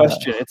good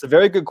question. It's a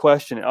very good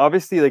question.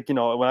 Obviously,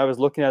 when I was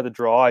looking at the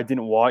draw, I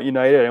didn't want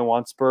United. I didn't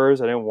want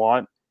Spurs. I didn't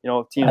want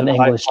teams an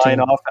English flying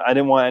team. off. I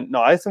didn't want. No,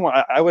 I just didn't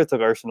want. I would have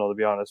took Arsenal, to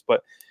be honest.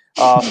 But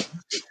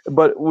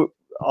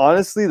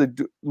honestly,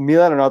 the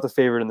Milan are not the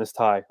favorite in this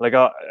tie. Like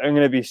I'll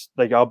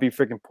be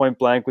freaking point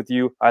blank with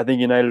you. I think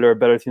United are a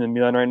better team than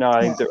Milan right now.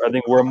 I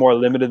think we're more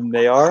limited than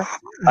they are.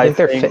 I think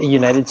they're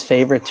United's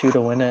favorite too to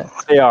win it.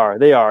 They are,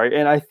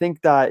 and I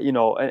think that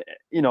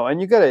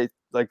and you gotta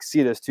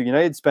see this too.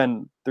 United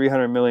spend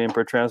 $300 million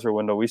per transfer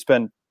window. We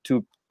spend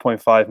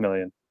 $2.5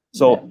 million.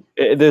 So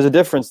there's a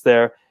difference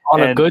there.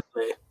 On a good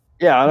day.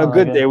 Yeah, on a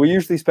good day, we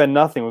usually spend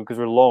nothing because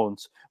we're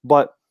loans.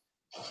 But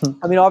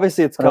I mean,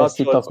 obviously, it's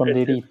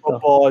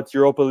football, it's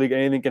Europa League,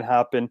 anything can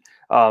happen.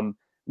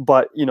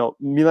 But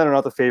Milan are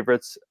not the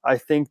favorites. I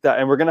think that,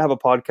 and we're gonna have a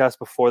podcast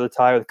before the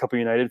tie with a couple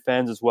of United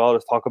fans as well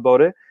to talk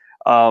about it.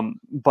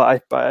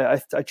 But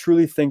I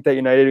truly think that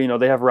United,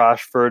 they have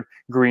Rashford,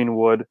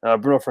 Greenwood,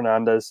 Bruno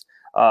Fernandes,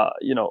 a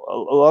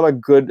lot of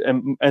good,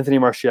 Anthony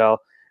Martial,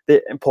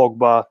 and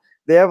Pogba.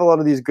 They have a lot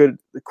of these good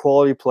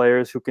quality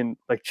players who can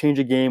change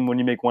a game when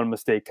you make one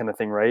mistake, kind of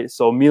thing, right?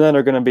 So Milan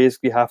are going to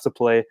basically have to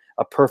play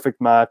a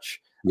perfect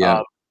match,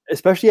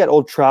 especially at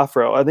Old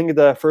Trafford. I think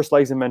the first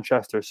leg's in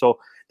Manchester, so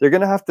they're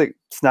going to have to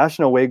snatch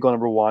an away goal,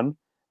 number one.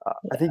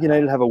 I think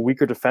United have a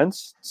weaker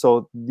defense,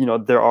 so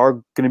there are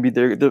going to be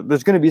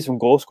there's going to be some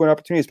goal scoring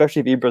opportunities, especially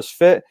if Ibra's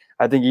fit.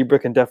 I think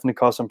Ibra can definitely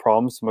cause some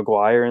problems to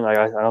Maguire, and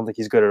I don't think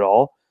he's good at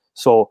all.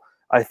 So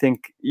I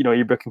think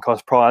Ibra can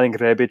cause problems. I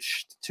think Rebic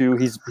too.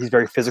 He's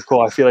very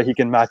physical. I feel like he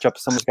can match up to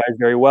some of those guys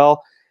very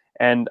well.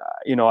 And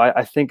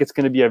I think it's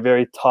going to be a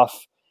very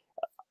tough.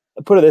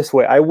 Put it this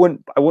way: I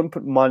wouldn't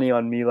put money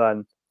on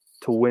Milan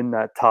to win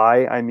that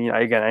tie. I mean,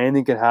 again,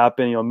 anything can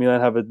happen. You know,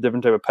 Milan have a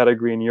different type of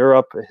pedigree in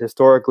Europe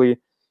historically.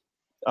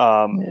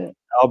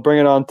 I'll bring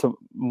it on to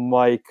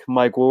Mike.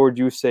 Mike, what would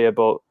you say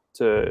about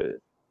to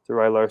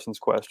Ry Larson's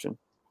question?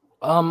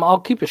 I'll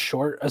keep it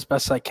short as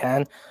best I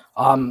can.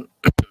 I think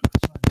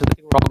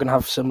we're all gonna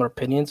have similar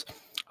opinions.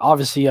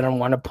 Obviously, I don't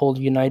want to pull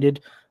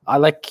United. I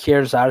like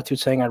Kier's attitude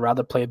saying I'd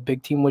rather play a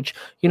big team, which,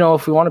 you know,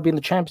 if we want to be in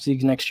the Champions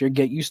League next year,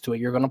 get used to it.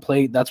 You're going to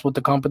play. That's what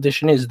the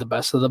competition is, the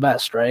best of the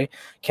best, right?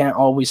 Can't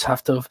always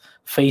have to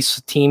face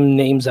team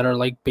names that are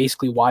like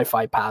basically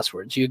Wi-Fi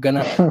passwords. You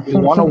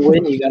want to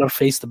win, you got to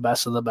face the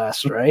best of the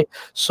best, right?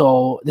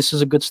 So this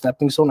is a good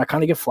stepping stone. I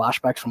kind of get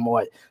flashbacks from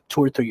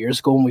 2 or 3 years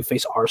ago when we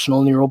faced Arsenal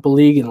in the Europa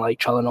League and like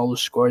Çalhanoğlu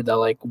scored that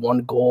like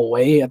 1 goal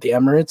away at the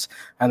Emirates.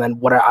 And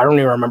then I don't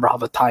even remember how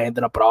the tie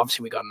ended up, but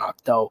obviously we got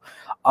knocked out.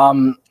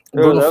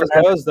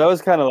 That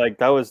was kind of like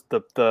that was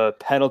the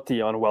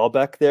penalty on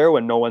Welbeck there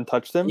when no one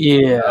touched him.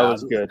 Yeah, that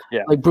was good.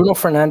 Yeah, like Bruno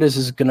Fernandes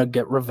is gonna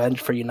get revenge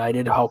for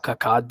United, how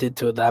Kaká did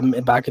to them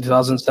back in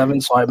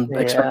 2007. So I'm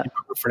expecting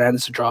Bruno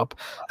Fernandes to drop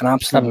an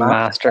absolute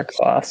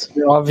masterclass.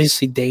 They're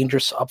obviously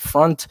dangerous up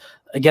front.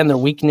 Again, their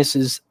weakness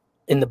is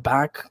in the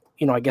back.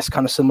 You know, I guess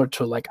kind of similar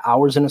to like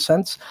ours in a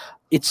sense.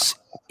 It's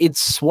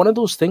one of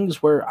those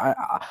things where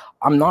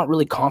I'm not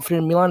really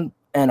confident in Milan.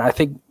 And I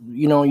think,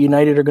 you know,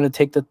 United are going to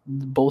take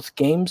both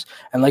games.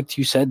 And like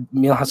you said,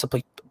 Milan has to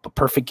play a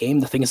perfect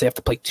game. The thing is they have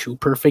to play 2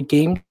 perfect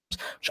games,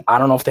 which I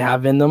don't know if they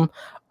have in them.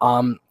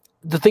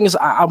 The thing is,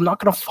 I'm not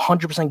going to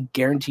 100%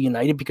 guarantee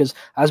United because,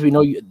 as we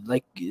know,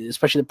 like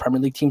especially the Premier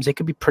League teams, they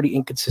could be pretty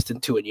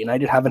inconsistent to it.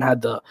 United haven't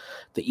had the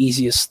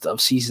easiest of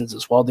seasons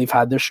as well. They've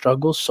had their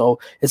struggles. So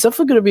it's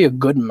definitely going to be a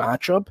good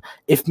matchup.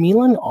 If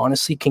Milan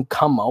honestly can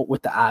come out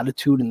with the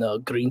attitude and the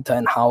grinta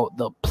and how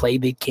the play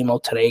they came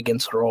out today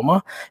against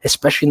Roma,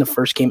 especially in the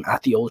first game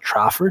at the Old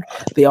Trafford,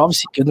 they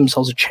obviously give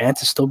themselves a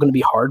chance. It's still going to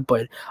be hard,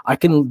 but I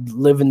can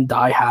live and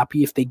die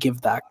happy if they give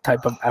that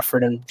type of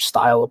effort and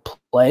style of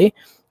play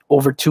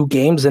over 2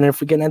 games. And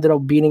if we ended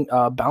up beating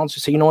Bounce, you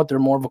say, you know what, they're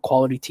more of a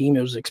quality team.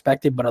 It was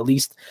expected, but at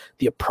least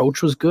the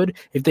approach was good.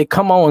 If they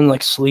come out and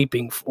like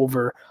sleeping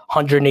over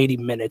 180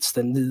 minutes,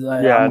 then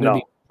I'm going to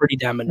be pretty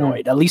damn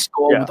annoyed. At least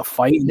go out with a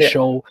fight and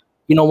show,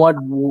 you know what,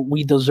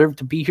 we deserve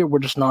to be here. We're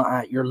just not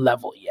at your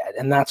level yet.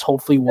 And that's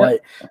hopefully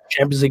what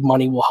Champions League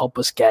money will help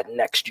us get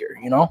next year,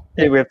 you know?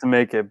 I think we have to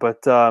make it. But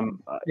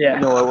you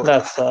know,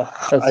 that's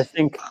I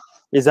think –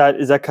 Is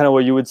that kind of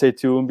what you would say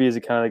too, Umbi? Is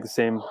it kind of like the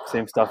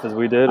same stuff as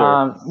we did?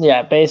 Or?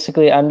 Yeah,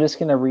 basically, I'm just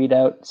gonna read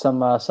out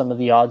some of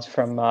the odds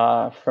from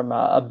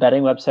a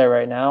betting website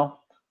right now.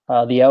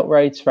 The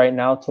outrights right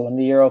now to win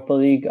the Europa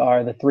League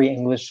are the 3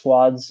 English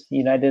squads: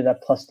 United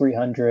at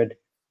 +300,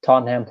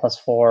 Tottenham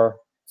 +4,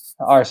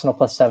 Arsenal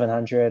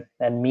 +700,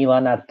 and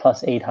Milan at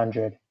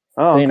 +800.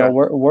 Oh, okay. You know,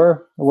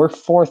 we're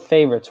 4th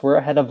favorites. We're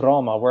ahead of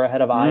Roma. We're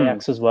ahead of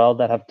Ajax as well,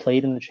 that have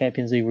played in the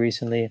Champions League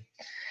recently.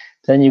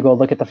 Then you go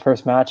look at the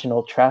first match in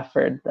Old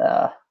Trafford.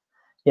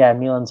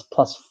 Milan's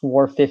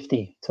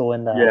 +450 to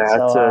win that.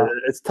 Yeah, so,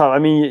 it's tough. I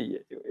mean,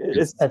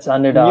 it's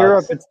underdogs. In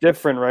Europe, it's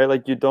different, right?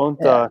 Like you don't.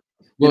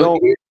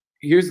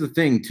 Here's the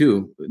thing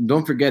too.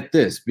 Don't forget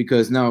this,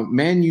 because now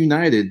Man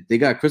United, they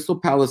got Crystal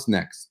Palace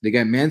next. They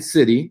got Man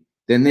City.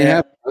 Then they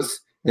have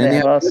us. Then they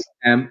have West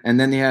Ham, and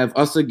then they have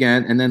us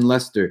again, and then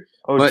Leicester.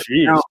 Oh,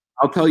 jeez. Now,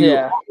 I'll tell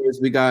you,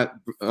 we got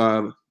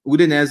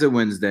Udinese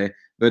Wednesday,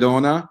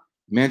 Verona,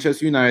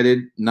 Manchester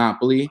United,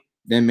 Napoli,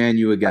 then Man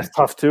U again. That's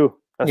tough too.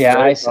 I'm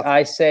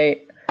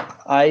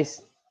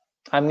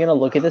gonna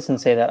look at this and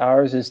say that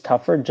ours is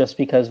tougher just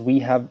because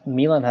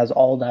Milan has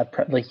all that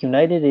like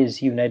United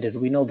is United.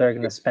 We know they're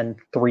gonna spend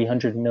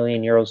 300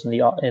 million euros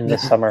in the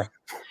summer.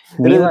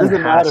 Milan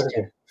has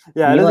to.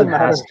 Yeah, Milan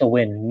has to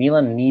win.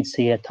 Milan needs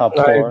to get top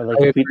 4.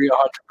 I agree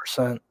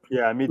 100%.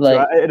 Yeah, me too.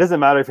 It doesn't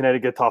matter if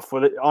United get top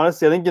 4.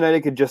 Honestly, I think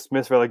United could just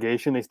miss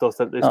relegation. They still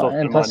spend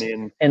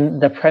money.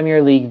 And the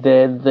Premier League,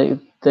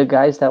 the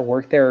guys that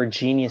work there are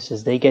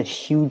geniuses. They get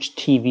huge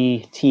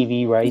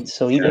TV rights.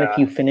 So even if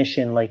you finish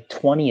in like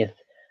 20th,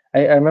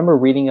 I remember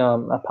reading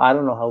I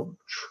don't know how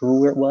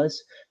true it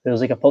was. There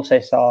was like a post I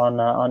saw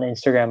on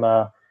Instagram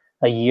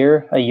a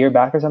year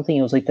back or something.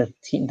 It was like the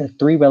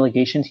 3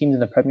 relegation teams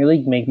in the Premier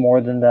League make more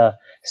than the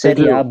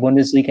Serie A,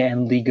 Bundesliga,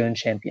 and Liga and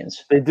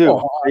champions. They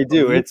do. They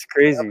do. It's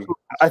crazy.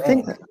 I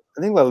think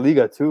La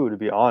Liga too, to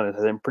be honest.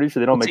 I'm pretty sure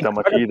they don't make that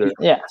much either.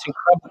 Yeah, it's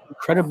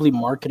incredibly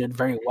marketed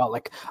very well.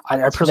 Like I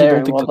personally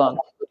don't think the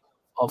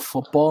of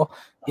football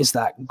is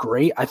that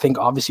great. I think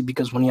obviously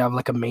because when you have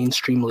like a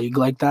mainstream league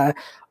like that,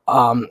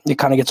 it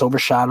kind of gets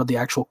overshadowed the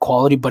actual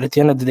quality. But at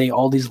the end of the day,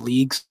 all these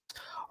leagues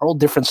are all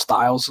different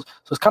styles, so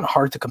it's kind of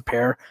hard to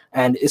compare,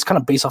 and it's kind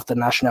of based off the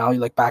nationality.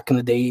 Like back in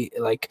the day,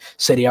 like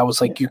Serie A was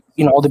like you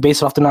know, all they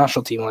based off the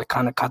national team, like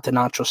kind of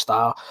Catenaccio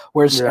style,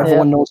 whereas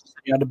everyone knows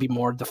you had to be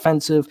more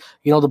defensive.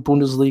 You know, the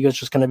Bundesliga is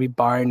just going to be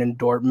Bayern and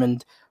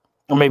Dortmund,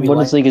 or maybe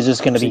Bundesliga is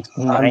just going to be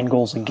 9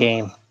 goals a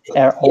game.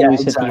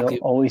 Always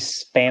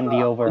always spam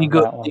the over.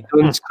 Liga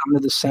is kind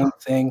of the same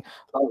thing.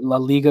 La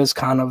Liga is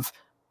kind of.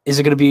 Is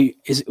it going to be?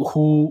 Is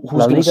who's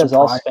La Liga is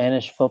all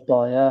Spanish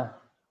football? Yeah.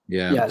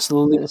 Yeah,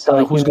 so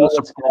who's you going know to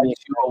what's gonna be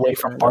surprise you away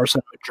from different. Barca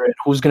and Madrid?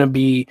 Who's going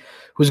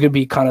to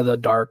be kind of the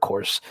dark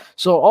horse?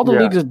 So all the Yeah.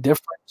 leagues are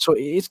different. So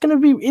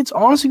it's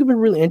honestly going to be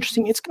really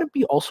interesting. It's going to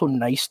be also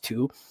nice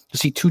too to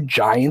see two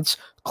giants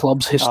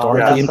clubs Oh,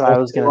 historically. that's what I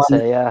was gonna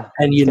say. Yeah,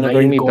 And it's gonna United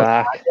bring me going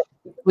back.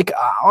 like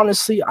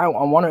honestly, I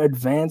want to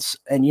advance,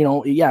 and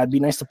it'd be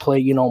nice to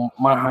play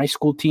my high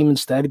school team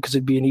instead because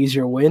it'd be an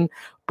easier win.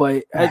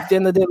 But at the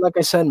end of the day, like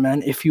I said,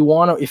 man, if you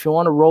wanna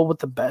roll with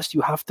the best,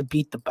 you have to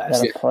beat the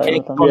best. Gotta play Can't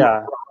with them. keep on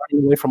Yeah.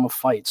 running away from a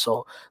fight.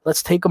 So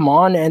let's take them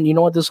on, and you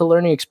know what? This is a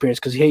learning experience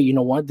because hey, you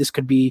know what? This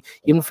could be,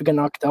 even if we get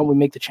knocked down, we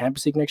make the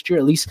Champions League next year.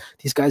 At least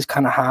these guys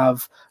kind of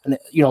have,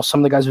 some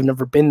of the guys who've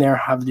never been there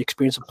have the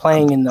experience of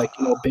playing in a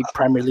big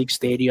Premier League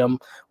stadium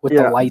with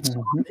the lights.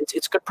 Mhm.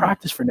 It's good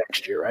practice for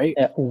next year, right?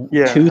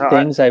 Yeah, Two I-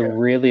 things I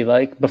really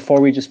like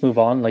before we just move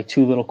on, like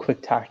two little quick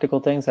tactical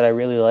things that I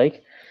really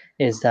like,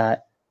 is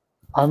that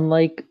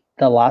unlike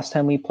the last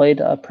time we played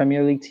a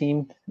Premier League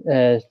team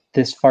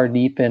this far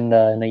deep in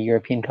a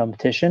European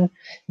competition,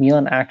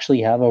 Milan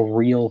actually have a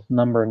real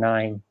number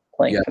 9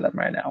 playing Yeah. for them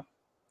right now.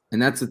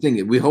 And that's the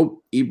thing. We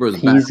hope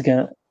Ibra's back. He's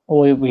gonna.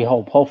 We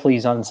hope. Hopefully,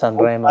 he's on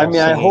Sanremo. I mean,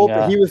 I singing,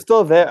 hope he was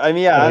still there. I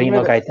mean, yeah,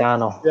 Rino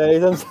Gaetano. yeah,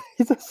 he's on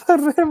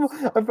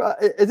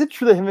Sanremo. Is it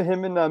true that him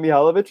and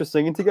Mihalovic are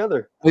singing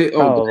together? Wait,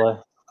 Probably.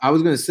 I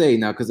was going to say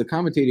now, because the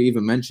commentator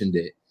even mentioned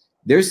it.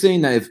 They're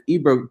saying that if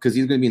Ibra, because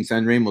he's going to be in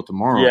Sanremo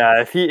tomorrow.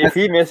 Yeah, if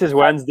he misses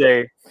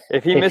Wednesday,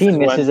 if he misses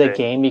Wednesday, a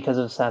game because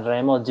of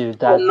Sanremo,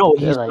 dude, Well, that no,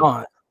 he's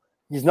not.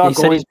 he's not He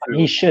said going he's- to.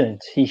 he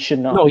shouldn't. He should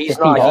not. No, he's If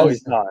not. He No, does,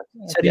 he's not.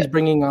 He said he's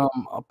bringing a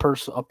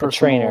personal trainer.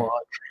 trainer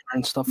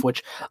and stuff.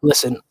 Which,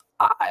 listen,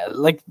 I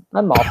like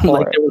I'm all for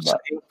like it. they were but-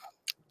 saying,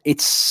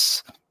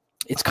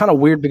 it's kind of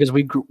weird because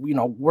we grew,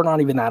 we're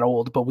not even that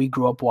old, but we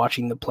grew up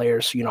watching the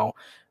players,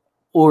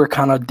 or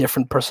kind of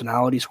different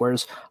personalities.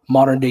 Whereas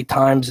modern day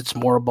times, it's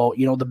more about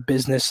the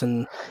business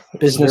and It's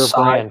business your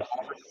side, brand.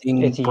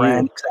 marketing, It's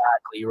brand, you.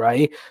 exactly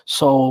right.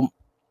 So.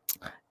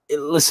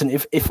 Listen,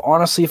 if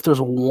honestly, if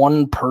there's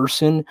one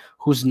person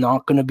who's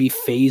not going to be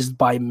phased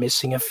by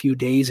missing a few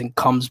days and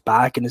comes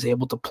back and is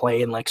able to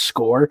play and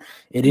score,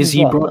 it is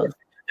He's Ibra. welcome.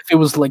 If it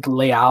was like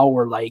Leao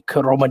or like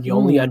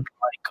Romagnoli, I'd be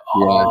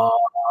like,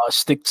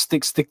 stick to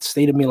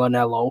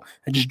Milanello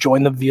and just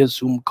join them via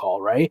Zoom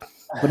call, right?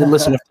 But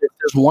listen, if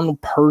there's one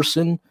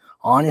person,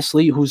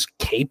 honestly, who's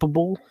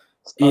capable,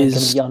 It's not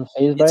is gonna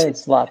be unfazed by it. It's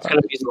it's going Zlatan.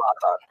 to be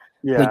Zlatan.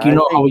 Yeah, Like you I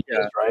know how think- he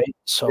is, right?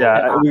 So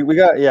Yeah, we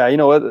got you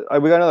know what?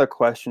 We got another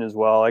question as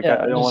well. Like Yeah, I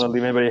don't just- want to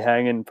leave anybody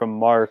hanging from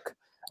Mark.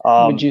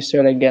 Would you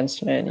start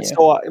against Man U?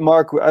 So,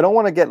 Mark, I don't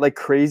want to get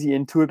crazy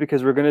into it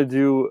because we're gonna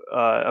do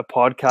a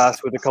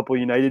podcast with a couple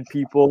United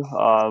people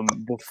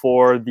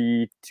before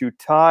the two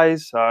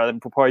ties. We'll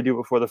probably do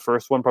it before the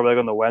first one, probably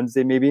on the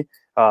Wednesday, maybe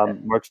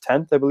March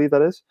 10th, I believe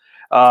that is.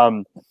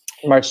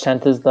 March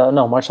 10th is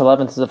March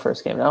 11th is the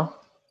first game now.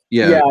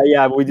 Yeah.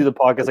 We do the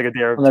podcast a day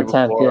or On the two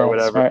 10th, before yeah, or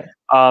whatever.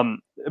 smart.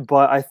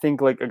 But I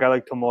think a guy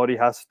like Tomori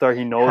has to start.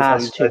 He knows how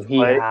these guys He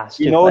play. has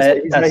He to. knows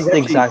That's he's actually-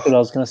 exactly what I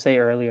was gonna say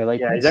earlier.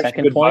 Like Yeah, my he's actually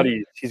second good point.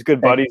 buddies. He's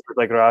good buddies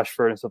with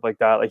Rashford and stuff like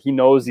that. He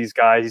knows these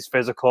guys. He's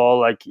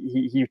physical.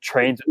 He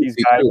trains with these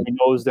guys. He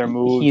knows their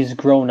moves. He's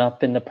grown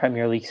up in the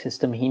Premier League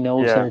system. He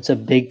knows Yeah. that it's a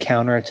big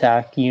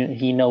counterattack.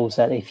 He knows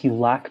that if you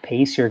lack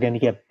pace, you're going to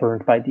get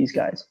burned by these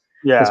guys.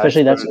 Yeah,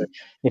 Especially it's that's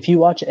if you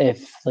watch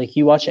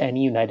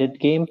any United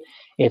game,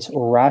 it's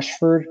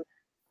Rashford.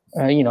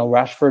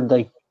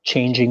 Rashford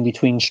changing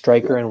between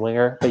striker and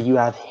winger, but you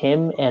have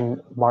him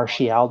and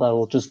Martial that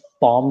will just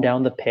bomb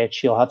down the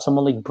pitch. You'll have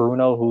someone like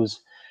Bruno, who's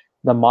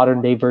the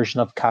modern day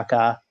version of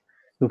Kaká,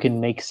 who can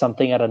make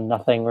something out of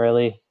nothing.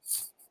 Really,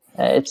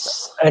 and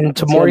it's gonna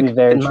Tomori be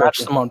very can match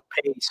tricky. them on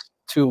pace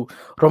too.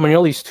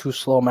 Romagnoli's too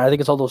slow, man. I think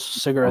it's all those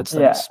cigarettes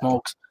that Yeah. he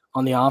smokes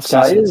on the off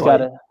Guys, season. he's got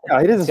to.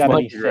 Yeah, he doesn't gotta smoke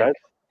be cigarettes.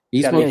 thick.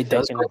 He's Gotta Yeah, be he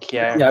does. thick in the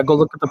Kier. Yeah, go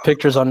look at the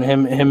pictures on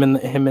him in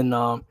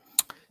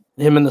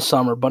the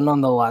summer. But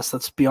nonetheless,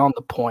 that's beyond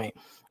the point.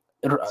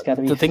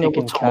 gotta be The thing thick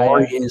about and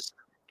Tomori Kaya. is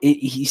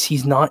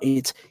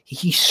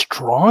he's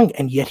strong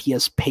and yet he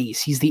has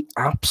pace. He's the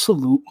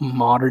absolute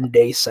modern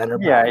day center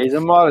back. Yeah, he's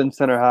a modern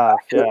center half.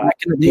 Yeah, Back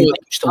in the day, they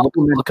used to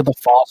look at the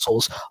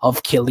fossils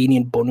of Chiellini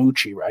and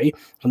Bonucci, right?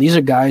 And these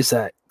are guys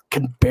that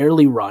can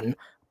barely run,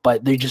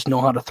 but they just know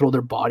how to throw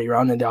their body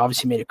around, and they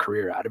obviously made a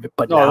career out of it.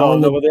 But now,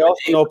 but they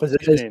also know because-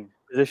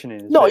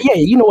 positioning. is No, big. yeah,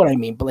 you know what I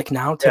mean. But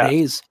now Yeah.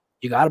 today's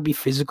you got to be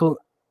physical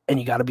and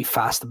you got to be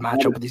fast to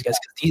match up with these guys.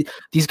 'Cause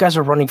these guys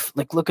are running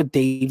look at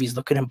Davies,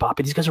 look at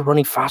Mbappe. These guys are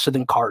running faster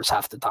than cars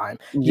half the time.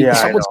 Yeah, I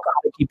Someone's know.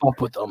 got to keep up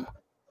with them.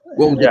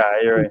 Well, Yeah,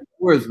 you're right.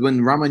 Whereas when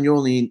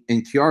Romagnoli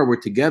and Kiar were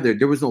together,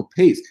 there was no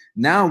pace.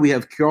 Now we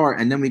have Kiar,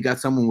 and then we got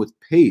someone with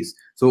pace.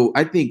 So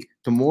I think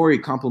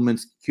Tomori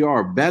complements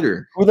Kiar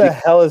better. Who the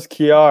hell is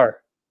Kiar?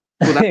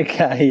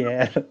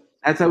 Yeah.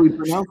 That's how he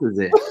pronounces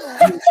it.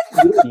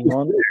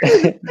 Simon.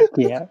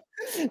 Yeah.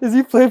 Is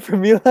he playing for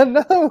Milan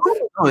now? No,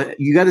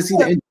 you got to see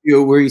the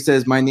interview where he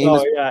says, "My name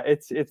is." Oh yeah,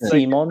 it's like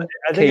Simon.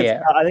 I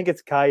think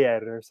it's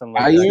Kayer or something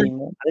like Kayer? that.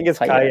 Simon. I think it's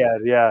Kayer. Kayer.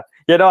 Yeah.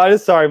 Yeah. No, I'm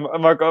just sorry,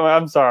 Marco.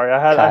 I'm sorry. I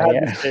had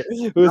to say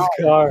it was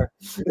Car.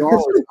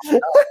 Or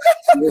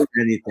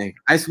anything.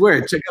 I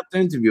swear, check out the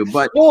interview.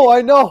 But No,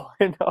 I know.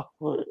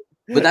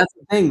 But that's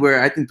the thing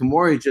where I think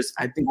Tomori is just,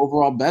 I think,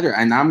 overall better.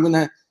 And I'm going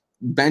to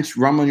bench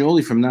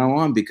Romagnoli from now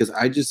on because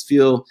I just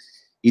feel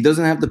he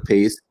doesn't have the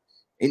pace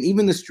and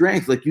even the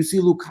strength. Like, you see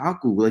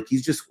Lukaku, like,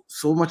 he's just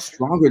so much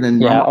stronger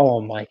than Yeah. Romagnoli. Oh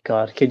my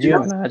God. Could you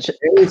imagine?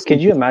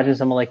 Could you imagine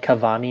someone like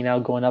Cavani now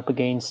going up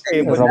against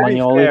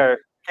Romagnoli?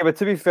 But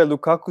to be fair,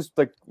 Lukaku's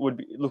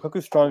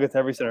strong against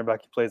every center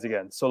back he plays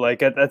against. So like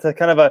that's a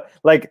kind of a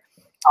like.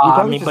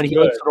 I mean, but he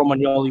made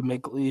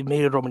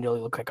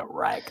Romagnoli look like a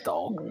rag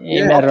doll.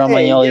 He made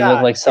Romagnoli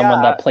look like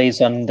someone that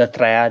plays on the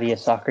Triaria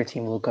soccer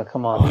team. Luca,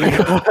 come on.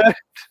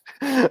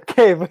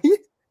 Okay, but he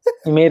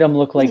made him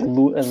look like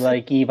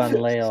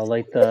Ivan Leo,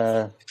 like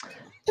the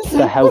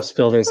house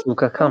builders.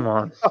 Luca, come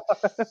on.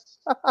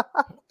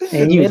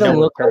 And he made him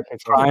look like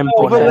prime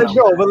but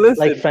listen,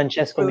 like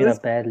Francesco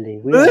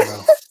Mirabelli. We don't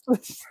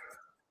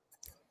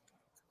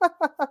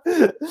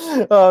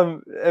know.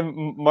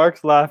 And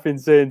Mark's laughing,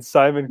 saying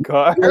Simon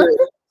Carr.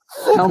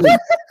 Tell me,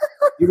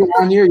 you go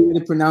on here, you're going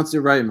to pronounce it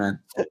right, man.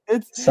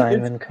 It's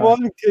Simon Carr. I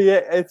think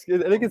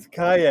it's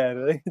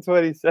Cayenne. I think it's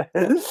what he says.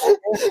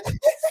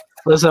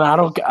 Listen, I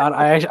don't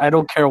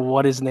care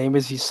what his name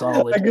is. He's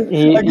solid.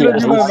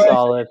 He's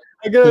solid.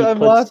 I'm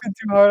laughing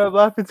too hard.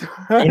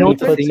 You know what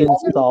the puts thing in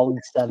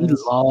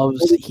solid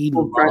he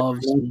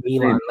loves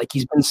Milan. Like,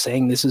 he's been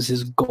saying this is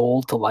his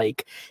goal to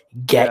like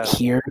get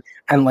here.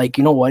 And like,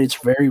 you know what? It's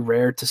very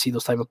rare to see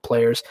those type of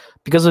players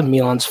because of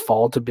Milan's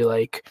fall to be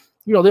like,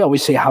 you know, they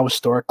always say how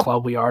historic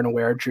club we are and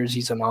wear our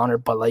jerseys an honor.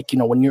 But like, you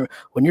know, when you're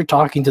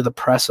talking to the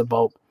press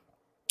about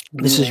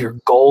this is your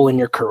goal in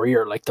your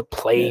career, like to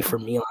play for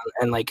Milan,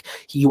 and like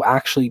you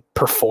actually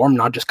perform,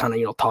 not just kind of,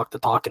 you know, talk the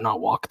talk and not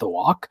walk the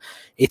walk.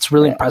 It's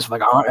really impressive.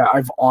 Like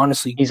I've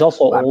honestly, he's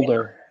also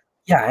older.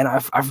 Yeah, and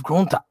I've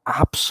grown to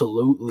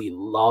absolutely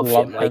love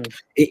him. Like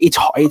it's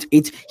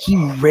he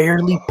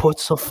rarely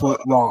puts a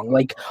foot wrong.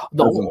 Like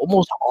the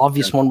most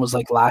obvious one was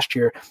like last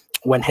year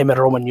when him and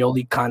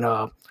Romagnoli kind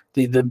of.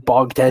 The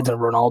bogged heads and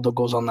Ronaldo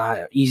goes on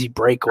that easy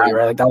breakaway,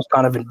 right? Like that was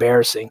kind of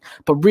embarrassing.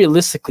 But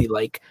realistically,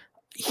 like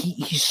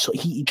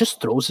he just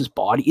throws his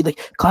body,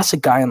 like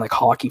classic guy in like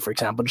hockey, for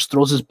example, just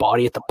throws his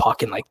body at the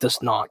puck and like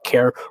does not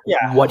care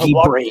what he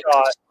breaks.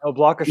 He'll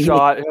block a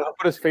shot. He'll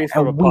put his face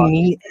on a puck.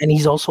 And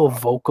he's also a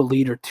vocal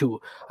leader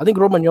too. I think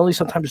Romagnoli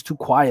sometimes is too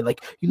quiet.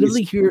 Like you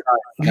literally hear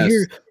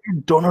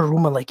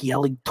Donnarumma like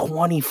yelling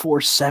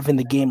 24/7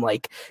 the game,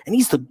 like, and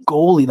he's the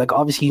goalie. Like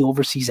obviously he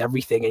oversees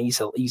everything and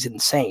he's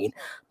insane.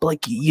 But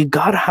like you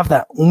gotta have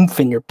that oomph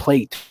in your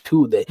play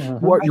too. That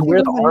you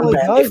wear the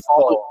armband.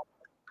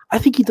 I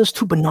think he does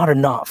too, but not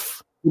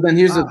enough. Well, then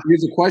here's a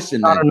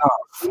question. Not then. enough.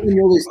 If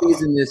Romagnoli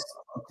stays in this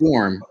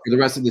form for the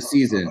rest of the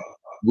season,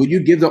 would you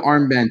give the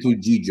armband to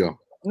Gigio?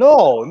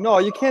 No,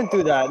 you can't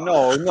do that.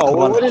 No.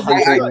 What is it?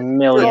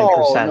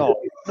 100,000,000%.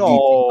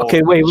 No.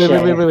 Okay, wait. Luca,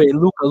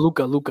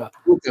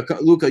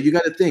 you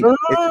got to think.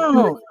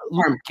 No.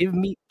 Luca, give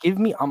me.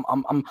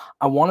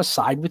 I want to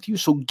side with you,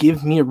 so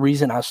give me a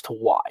reason as to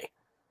why.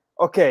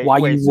 Okay.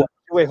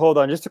 Wait, hold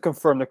on. Just to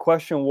confirm, the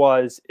question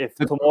was if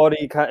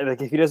Tomori kind of like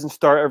if he doesn't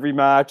start every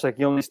match, like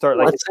he only start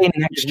like. Let's say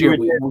next year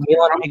we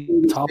make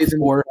top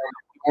 4.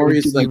 Or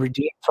do we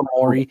redeem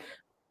Tomori?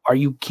 Are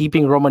you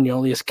keeping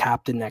Romagnoli as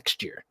captain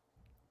next year?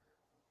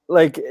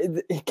 Like,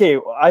 okay,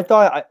 I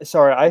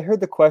heard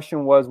the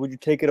question was, would you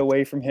take it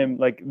away from him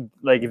like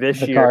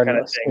this year kind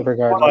of thing? But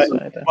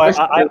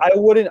I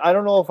wouldn't. I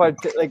don't know if I'd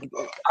like.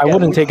 I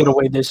wouldn't take it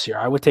away this year.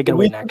 I would take it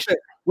away next year.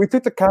 We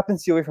took the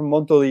captaincy away from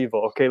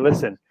Montolivo. Okay,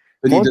 listen.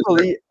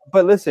 Montolivo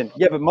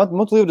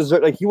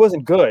deserved, like, he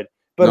wasn't good.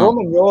 But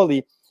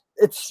Romagnoli,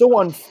 it's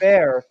so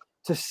unfair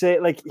to say,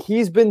 like,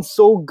 he's been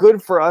so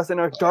good for us in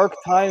our dark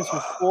times for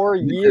 4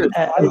 years.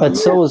 But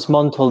so was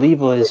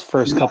Montolivo his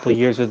first couple of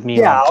years with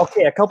Milan. Yeah,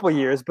 okay, a couple of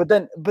years. But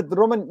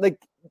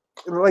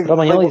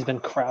Romagnoli's been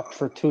crap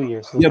for 2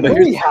 years. Yeah, but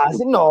he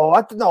hasn't.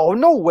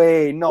 No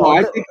way. No,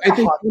 I think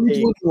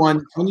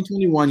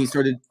 2021 he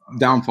started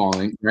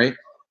downfalling, right?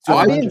 So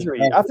after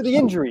the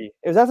injury.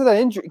 It was after that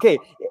injury. Okay,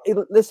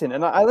 listen,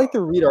 and I like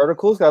to read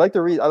articles. I like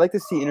to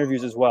see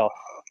interviews as well.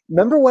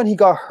 Remember when he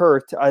got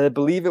hurt? I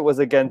believe it was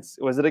against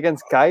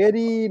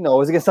Cagliari? No, it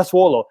was against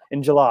Sassuolo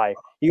in July.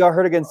 He got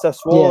hurt against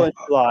Sassuolo in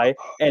July,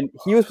 and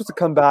he was supposed to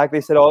come back. They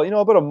said,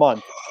 about a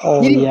month.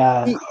 He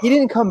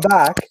didn't come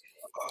back.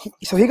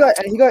 So he got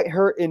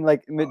hurt in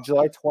like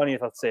mid-July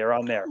 20th, let's say,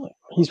 around there.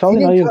 He's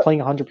probably not even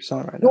playing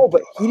 100% right now. No,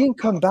 but he didn't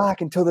come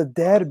back until the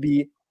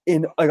derby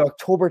in like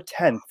October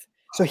 10th.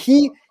 So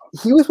he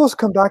was supposed to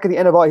come back at the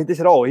end of August. They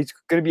said, he's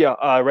going to be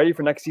ready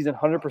for next season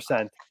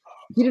 100%.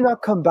 He did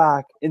not come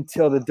back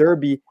until the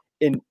derby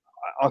in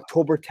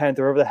October 10th,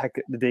 or whatever the heck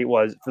the date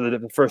was for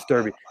the first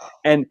derby.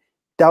 And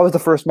that was the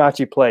first match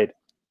he played.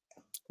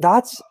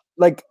 That's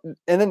like,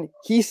 and then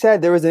he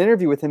said, there was an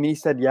interview with him. He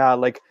said,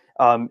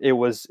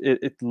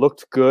 it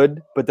looked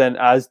good, but then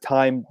as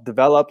time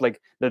developed,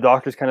 like the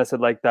doctors kind of said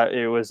like that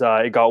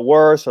it got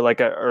worse, or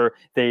or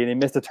they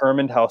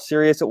misdetermined how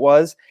serious it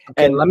was.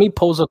 Okay, And let me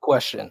pose a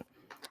question.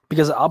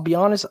 Because I'll be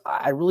honest,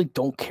 I really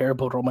don't care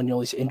about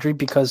Romagnoli's injury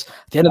because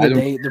at the end of the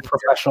day, they're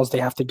professionals. They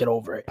have to get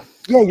over it.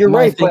 yeah, you're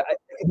right. But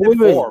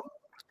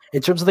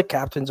in terms of the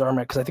captain's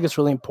armor, because I think it's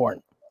really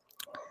important.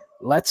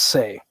 Let's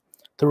say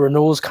the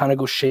renewals kind of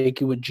go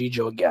shaky with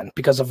Gigio again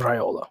because of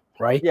Raiola,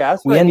 right? Yeah,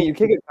 that's what I mean. You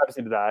can't get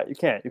privacy to that. You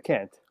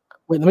can't.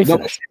 Wait, let me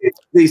finish.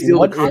 They steal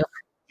What the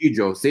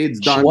Gigio. Say it's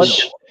done.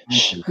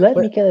 Let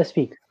Michele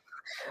speak.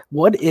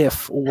 What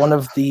if one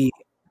of the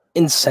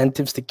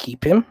incentives to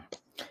keep him,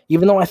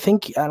 even though I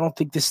don't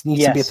think this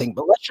needs to be a thing,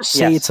 but let's just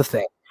say it's a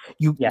thing.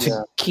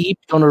 To keep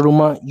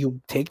Donnarumma, you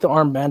take the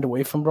armband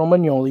away from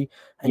Romagnoli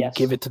and you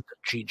give it to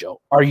Gigio.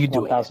 Are you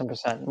doing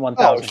 1,000%?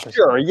 1,000%. Oh,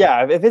 sure,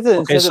 yeah. If it's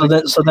okay, so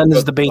then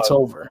this debate's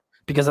over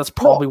because that's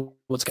probably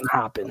what's going to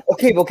happen.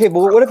 Okay, but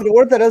what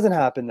if that doesn't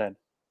happen then?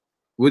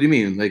 What do you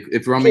mean? Like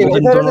if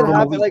Romagnoli doesn't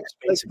happen,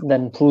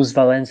 then Plus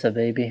Valenza,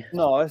 baby.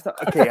 No, it's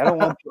not. Okay, I don't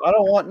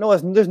want. No,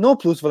 there's no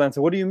Plus Valenza.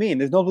 What do you mean?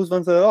 There's no Plus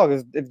Valenza at all.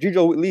 Because if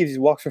Gigio leaves, he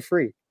walks for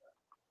free.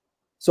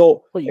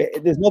 So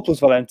there's no Plus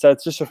Valenza.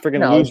 It's just a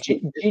freaking lose.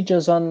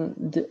 Gigio's on.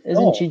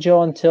 Isn't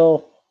Gigio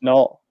until?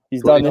 No,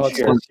 he's done this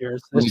year.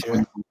 This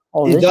year.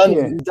 Oh, he's this done.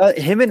 year. He's done.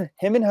 Him and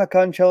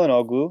Hakan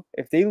Çalhanoğlu,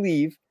 if they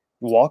leave,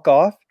 walk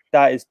off.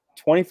 That is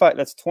 25.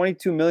 That's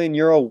 22 million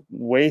euro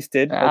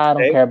wasted. I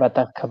don't care about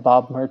that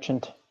kebab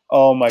merchant.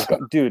 Oh my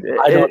god, dude!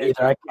 I don't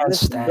either. I can't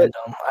stand him.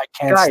 I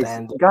can't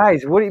stand him.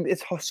 Guys,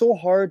 it's so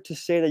hard to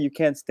say that you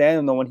can't stand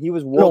him though. When he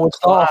was no, it's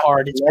not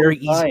hard. It's very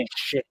easy.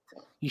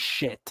 He's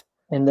shit.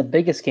 In the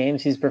biggest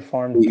games, he's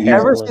performed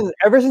ever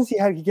since he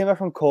came back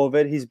from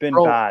COVID. He's been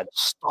bad.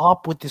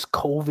 Stop with this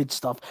COVID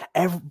stuff.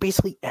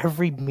 Basically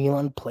every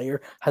Milan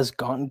player has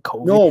gotten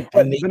COVID. No,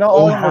 but not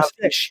all of them are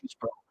sick. Issues,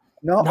 bro.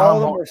 Not all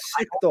of them are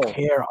sick though. I don't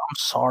care. I'm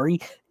sorry.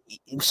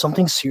 If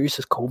something serious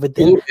is COVID,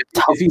 then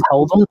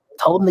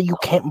tell them that you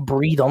can't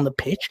breathe on the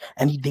pitch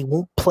and they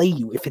won't play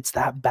you if it's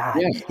that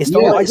bad.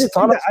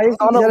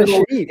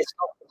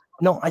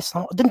 No, it's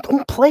not. Then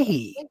don't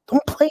play.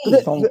 Don't play.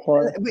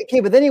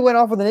 Okay, but then he went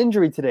off with an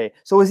injury today.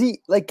 So is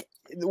he like?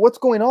 What's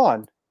going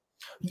on?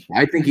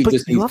 I think you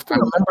have to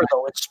remember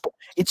though,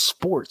 it's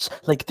sports.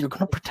 Like they're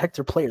gonna protect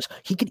their players.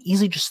 They can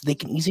easily just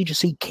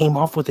say he came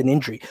off with an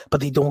injury,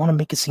 but they don't want to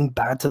make it seem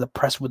bad to the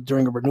press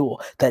during a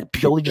renewal that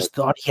Pioli just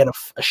thought he had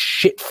a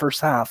shit first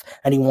half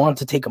and he wanted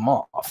to take him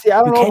off. See,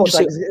 I don't know about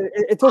that.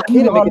 It's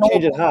okay to make a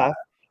change at half.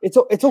 It's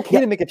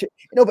okay to make a change.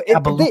 No, but if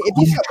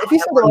you said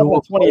the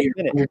wrong 20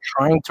 minutes, you're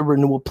trying to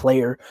renew a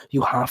player,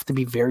 you have to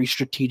be very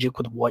strategic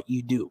with what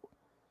you do.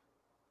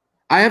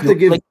 I have to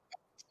give.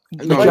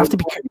 You have to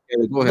be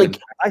careful. Go ahead.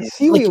 I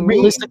see what you mean.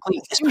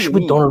 Realistically, especially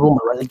with Donnarumma,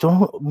 right? Like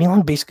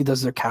Milan basically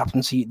does their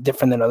captaincy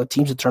different than other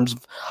teams in terms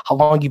of how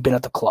long you've been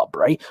at the club,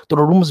 right?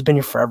 Donnarumma's been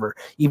here forever,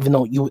 even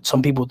though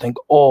some people think,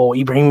 oh,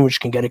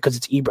 Ibrahimovic can get it because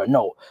it's Ibra.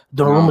 No,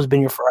 Donnarumma's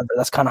been here forever.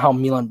 That's kind of how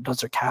Milan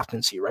does their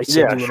captaincy, right?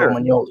 Yeah, sure.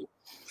 Romagnoli.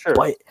 Sure.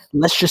 But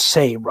let's just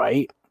say,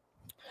 right,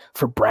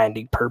 for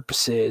branding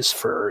purposes,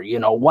 for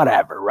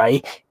whatever,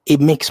 right?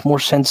 It makes more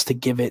sense to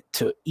give it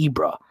to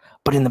Ibra.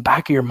 But in the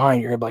back of your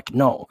mind, you're like,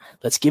 no,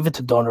 let's give it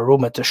to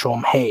Donnarumma to show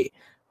him, hey,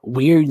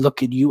 we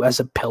look at you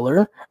as a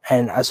pillar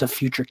and as a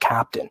future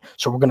captain.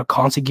 So we're going to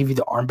constantly give you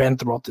the armband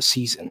throughout the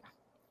season.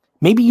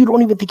 Maybe you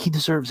don't even think he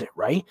deserves it,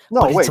 right?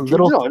 No, but wait, he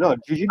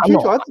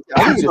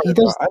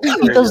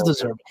does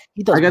deserve it.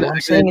 He does. What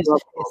I'm saying is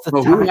it's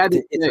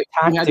the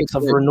tactics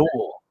of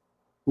renewal.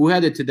 Who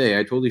had it today?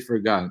 I totally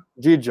forgot.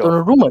 Gigio.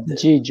 Donnarumma did.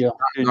 Gigio.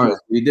 Right,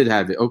 we did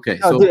have it. Okay.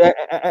 No, dude,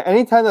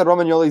 anytime that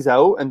Romagnoli's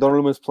out and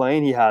Donnarumma's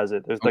playing, he has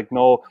it. There's like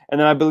no. And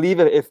then I believe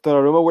if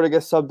Donnarumma were to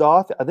get subbed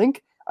off, I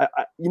think.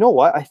 You know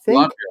what? I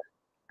think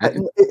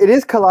it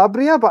is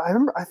Calabria, but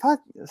I thought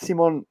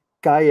Simon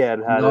Gayer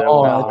had it.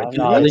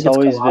 No, it's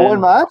always been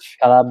one match.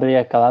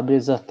 Calabria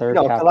is a third.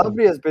 No, captain.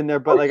 Calabria's been there,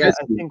 but like I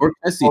think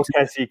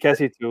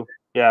Kessie too.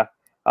 Yeah.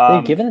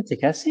 They've given it to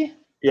Kessie.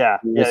 Yeah.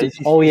 They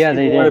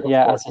did.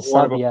 Yeah, as a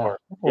sub.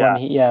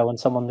 Yeah. When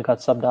someone got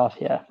subbed off.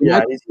 Yeah.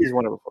 Yeah, he's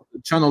one of them.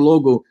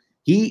 Çalhanoğlu.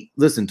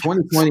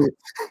 2020.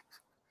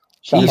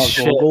 He's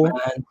shit,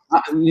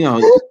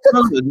 man.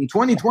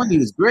 2020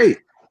 is great.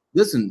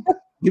 Listen,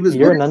 he was.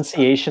 Your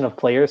enunciation of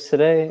players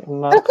today,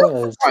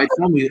 Marco. Is...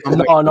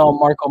 No,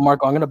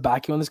 Marco. I'm gonna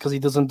back you on this because he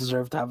doesn't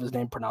deserve to have his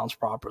name pronounced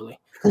properly.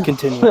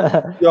 Continue.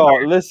 Yo,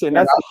 listen.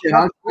 That's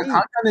Hakan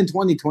in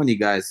 2020,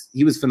 guys.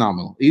 He was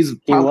phenomenal. He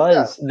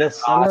was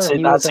this summer.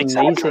 He was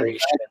amazing.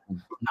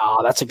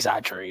 No, that's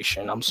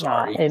exaggeration. I'm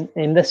sorry.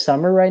 In the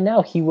summer right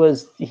now, he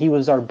was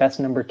our best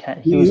number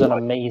 10. He was an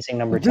amazing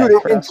number 10.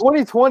 Dude, in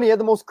 2020, he had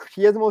the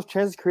most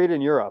chances created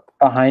in Europe.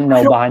 Behind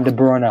De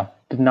Bruyne.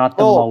 Not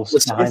the most.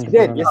 Yes, he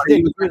did. He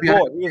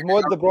was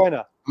more than De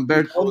Bruyne.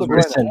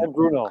 Listen, and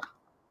Bruno.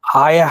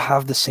 I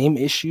have the same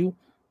issue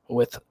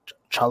with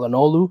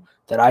Çalhanoğlu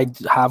that I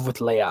have with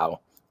Leao.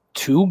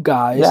 Two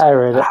guys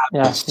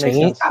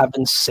have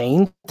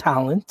insane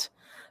talent.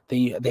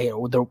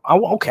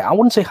 Okay, I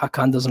wouldn't say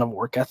Hakan doesn't have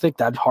work ethic.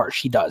 That's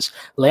harsh. He does.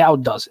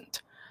 Leao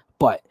doesn't.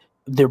 But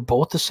they're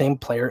both the same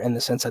player in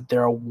the sense that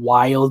they're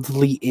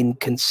wildly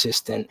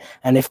inconsistent.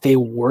 And if they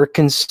were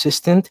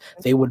consistent,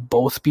 they would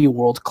both be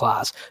world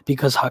class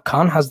because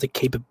Hakan has the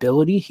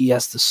capability, he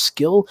has the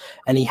skill,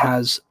 and he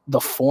has the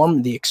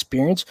form, the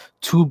experience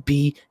to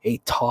be a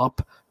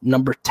top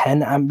number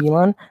 10 at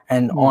Milan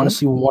and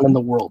honestly one in the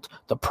world.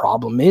 The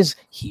problem is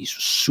he's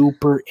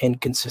super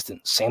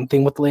inconsistent. Same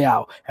thing with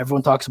Leao.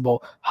 Everyone talks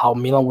about how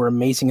Milan were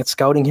amazing at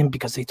scouting him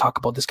because they talk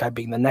about this guy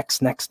being the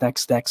next,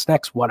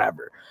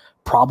 whatever.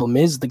 Problem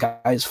is the guy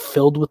is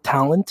filled with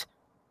talent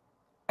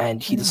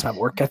and he doesn't have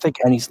work ethic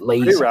and he's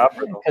lazy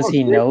because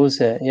he knows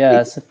it. Yeah,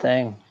 that's the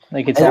thing.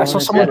 Like it's. I saw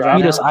someone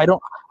tweet us. I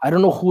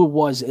don't know who it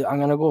was. I'm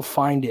gonna go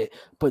find it.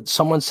 But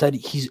someone said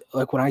he's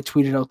like when I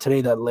tweeted out today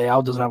that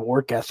Leao doesn't have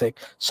work ethic.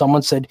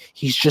 Someone said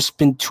he's just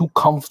been too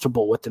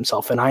comfortable with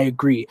himself, and I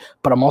agree.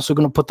 But I'm also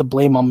gonna put the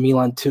blame on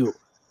Milan too.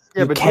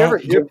 Yeah, but can't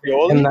give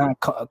him that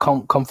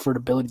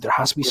comfortability. There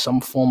has to be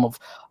some form of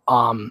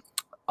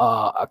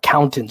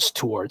accountants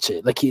towards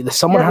it. Like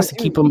someone has to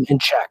keep him in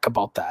check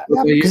about that.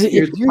 Because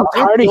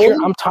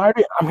I'm tired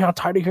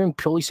of hearing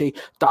Pioli say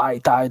die,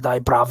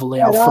 bravo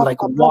Leao for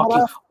like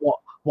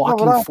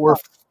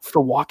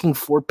walking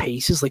 4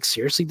 paces. Like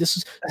seriously, this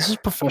is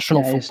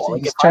professional football.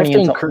 Like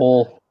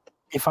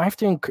if I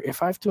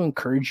have to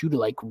encourage you to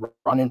like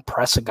run and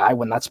press a guy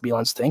when that's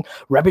Milan's thing,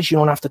 Rebic you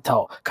don't have to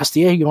tell.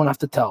 Castilla you don't have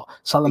to tell.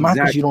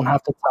 Salamakers you don't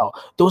have to tell.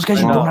 Those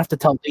guys you don't have to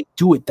tell. They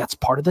do it. That's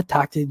part of the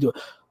tactic. They do it.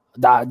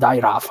 Die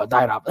Rafa.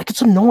 Like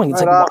it's annoying.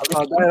 It's what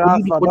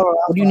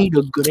do you need?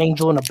 A good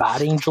angel and a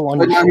bad angel on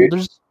your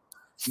shoulders?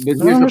 I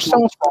don't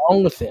understand what's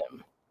wrong with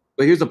him.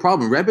 But here's the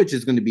problem: Rebic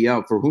is going to be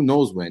out for who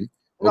knows when.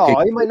 Okay. No,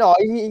 he might not.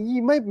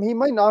 He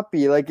might not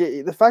be. Like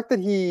the fact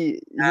that it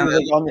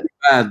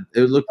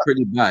looked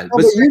pretty bad.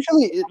 But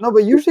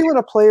usually when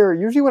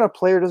a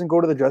player doesn't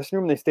go to the dressing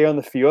room, and they stay on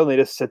the field and they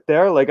just sit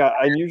there. Like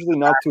I'm usually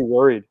not too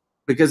worried.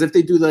 Because if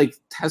they do like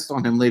tests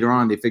on him later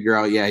on, they figure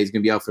out, he's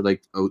going to be out for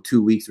like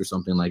 2 weeks or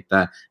something like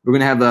that. We're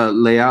going to have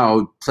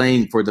Leao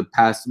playing for the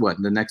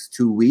next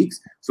 2 weeks.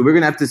 So we're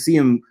going to have to see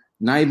him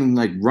not even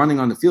like running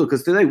on the field.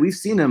 Because today we've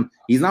seen him,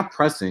 he's not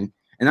pressing.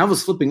 And I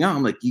was flipping out.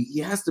 I'm like, he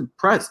has to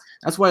press.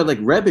 That's why I like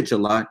Rebic a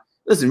lot.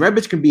 Listen,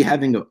 Rebic can be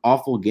having an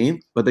awful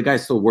game, but the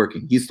guy's still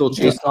working. He's still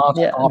chasing.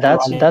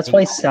 That's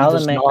why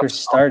Salamanca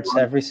starts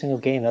every single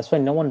game. That's why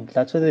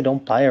they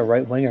don't buy a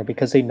right winger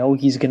because they know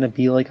he's going to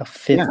be like a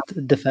fifth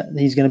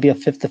he's going to be a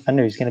fifth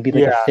defender. He's going to be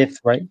like a fifth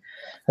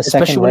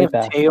especially when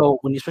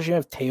you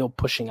have Teo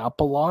pushing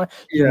up a lot.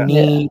 You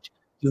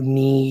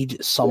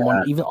need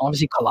someone. Even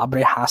obviously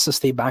Calabria has to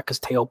stay back because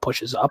Teo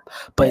pushes up,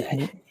 but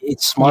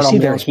it's smart. You see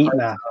their heat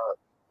map.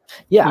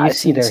 Yeah, I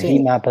see their heat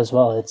map as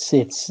well. It's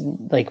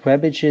like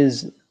Rebic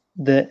is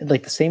the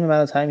same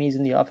amount of time he's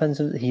in the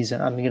offensive.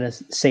 I'm gonna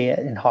say it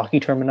in hockey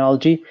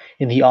terminology.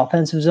 In the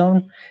offensive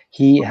zone,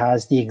 he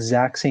has the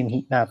exact same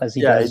heat map as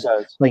he does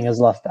playing as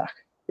left back.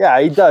 Yeah,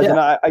 he does, and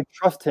I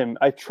trust him.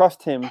 I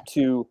trust him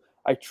to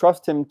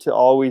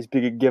always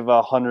give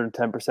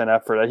 110%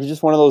 effort. He's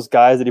just one of those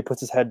guys that he puts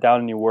his head down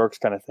and he works,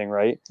 kind of thing,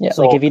 right? Yeah,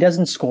 so, like if he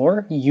doesn't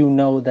score, you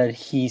know that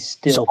he's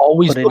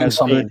always doing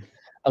something.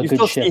 You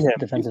still see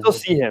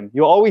him.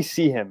 You always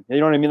see him. You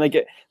know what I mean?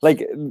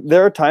 Like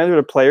there are times where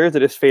the players that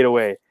just fade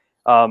away.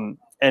 And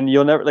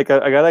you'll never like a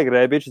guy like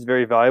Rebic is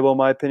very valuable in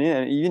my opinion.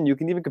 And you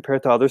can compare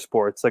it to other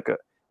sports, like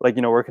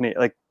working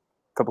like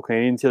a couple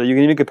Canadians here. You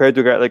can even compare it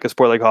to a guy like a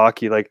sport like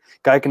hockey. Like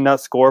guy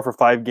cannot score for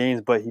 5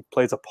 games, but he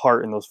plays a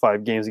part in those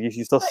 5 games. Like,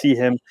 you still see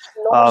him.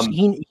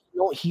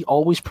 He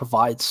always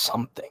provides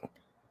something.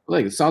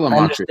 Like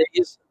Salamanca.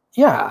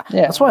 Yeah,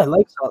 that's why I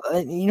like.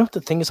 You know, the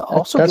thing is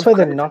also that's why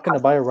they're not going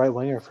to buy a right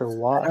winger for a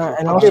while.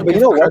 And also, but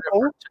you know what?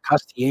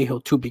 Castillejo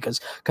too,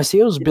 because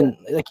Castillejo's been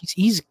like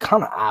he's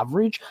kind of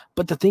average.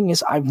 But the thing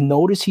is, I've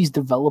noticed he's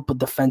developed a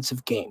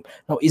defensive game.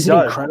 Now, is it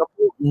incredible?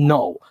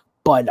 No.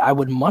 But I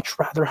would much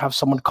rather have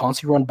someone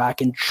constantly run back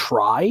and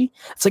try.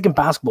 It's like in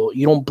basketball.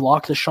 You don't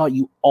block the shot,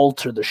 you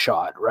alter the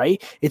shot, right?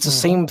 It's the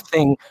same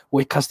thing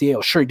with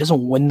Castillo. Sure, he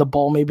doesn't win the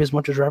ball maybe as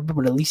much as Rebic,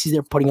 but at least he's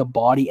there putting a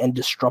body and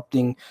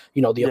disrupting,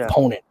 the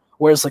opponent.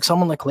 Whereas like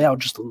someone like Leao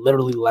just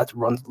literally lets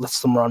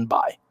them run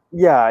by.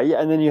 Yeah,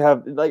 and then you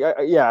have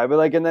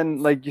and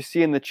then you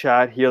see in the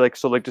chat here,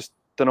 just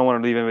don't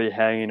want to leave anybody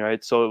hanging,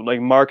 right? So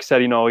like Mark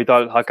said, he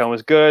thought Hakan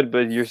was good,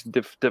 but you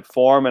dip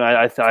form, and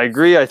I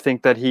agree. I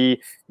think that he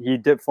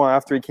dipped form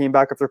after he came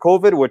back after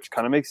COVID, which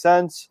kind of makes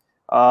sense.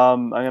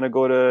 I'm gonna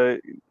go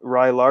to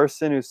Ry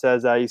Larson, who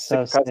says he's sick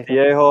of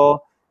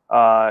Castillejo.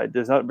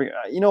 Does not bring.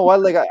 You know what?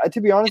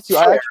 To be honest,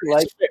 I actually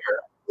like.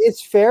 It's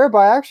fair, but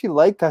I actually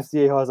like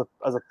Castillejo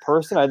as a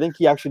person. I think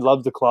he actually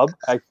loves the club.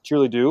 I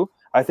truly do.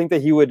 I think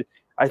that he would.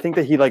 I think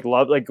that he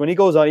love when he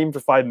goes on even for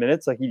 5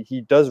 minutes. Like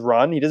he does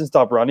run. He doesn't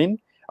stop running.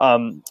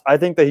 I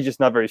think that he's just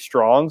not very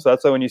strong. So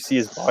that's why when you see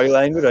his body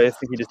language, I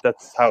think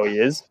that's how he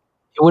is.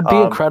 It would be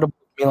incredible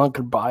if Milan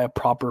could buy a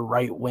proper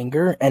right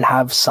winger and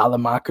have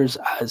Salamakers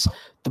as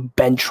the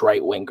bench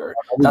right winger.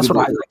 That's what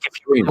I like. If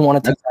you really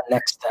want to take that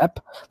next step,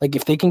 like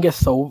if they can get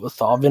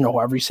Thauvin or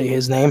however you say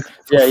his name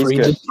for free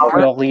this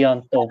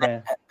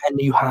summer, and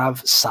you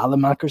have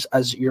Salamakers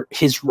as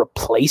his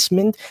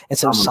replacement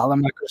instead of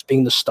Salamakers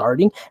being the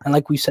starting. And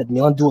like we said,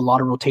 Milan do a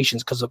lot of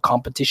rotations because of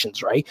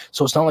competitions, right?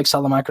 So it's not like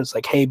Salamakers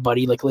like, hey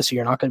buddy, like listen,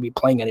 you're not going to be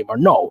playing anymore.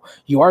 No,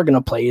 you are going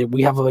to play.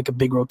 We have like a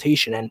big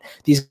rotation, and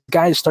these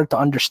guys start to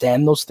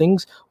understand those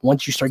things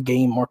once you start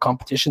getting more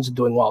competitions and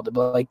doing well. They'll be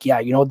like, yeah,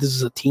 you know, this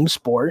is a team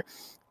sport.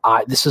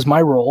 This is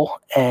my role,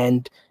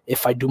 and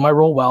if I do my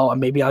role well,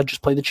 maybe I'll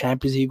just play the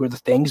Champions League or the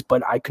things,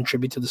 but I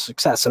contribute to the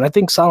success. And I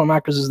think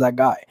Salamakers is that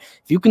guy.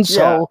 If you can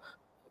sell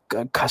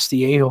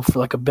Castillejo for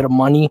like a bit of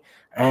money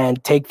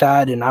and take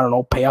that and, I don't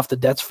know, pay off the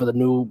debts for the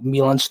new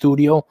Milan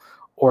studio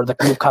or the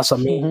new Casa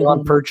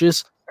Milan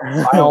purchase,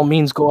 by all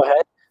means, go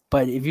ahead.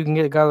 But if you can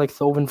get a guy like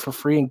Thauvin for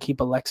free and keep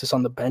Alexis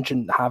on the bench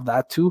and have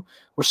that too,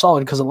 we're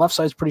solid because the left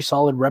side's pretty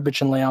solid.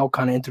 Rebic and Leao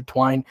kind of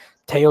intertwined.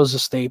 Teo's a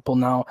staple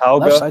now.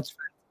 Left side's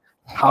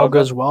Hauga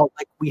as well.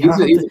 Like he's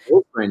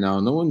a right now.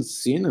 No one's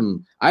seen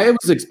him. I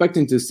was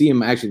expecting to see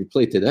him actually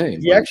play today.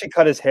 He actually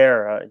cut his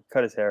hair.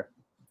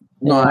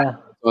 No,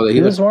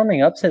 he was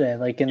warming up today,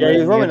 like in the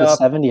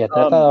 70th.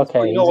 I thought,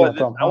 okay, you know what?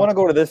 I want to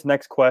go to this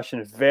next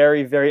question.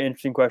 Very, very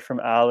interesting question from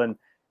Alan.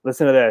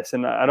 Listen to this,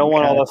 and I don't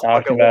want all of us to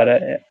talk about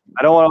it.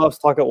 I don't want all of us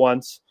to talk at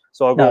once.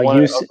 So I'll go one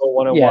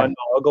and one.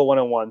 I'll go one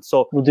and one.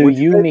 So we'll do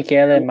you,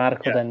 Michele, and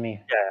Marco, then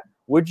me. Yeah.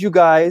 Would you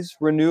guys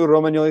renew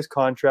Romagnoli's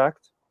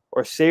contract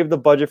or save the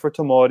budget for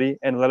Tomori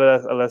and let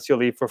Alessio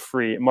leave for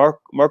free? Marco,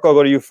 I'll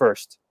go to you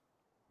first.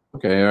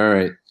 Okay, all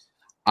right.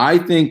 I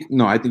think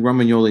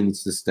Romagnoli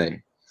needs to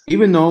stay.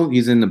 Even though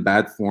he's in a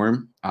bad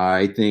form,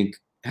 I think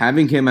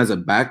having him as a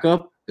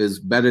backup is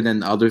better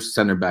than other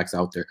center backs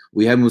out there.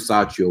 We had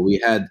Musacchio.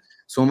 We had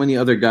so many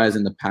other guys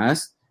in the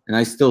past, and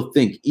I still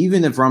think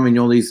even if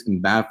Romagnoli's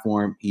in bad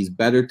form, he's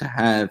better to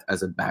have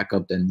as a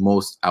backup than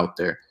most out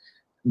there.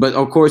 But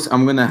of course,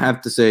 I'm gonna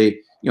have to say,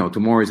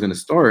 Tomori's gonna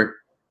start,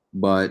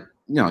 but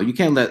you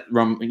can't let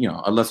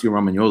unless you're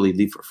Romagnoli,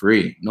 leave for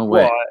free. No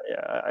way. Well,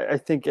 I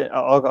think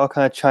I'll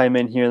kind of chime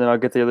in here, and then I'll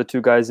get the other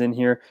two guys in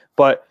here.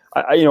 But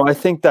I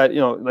think that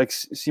like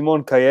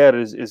Simon Kjaer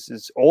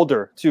is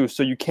older too,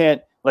 so you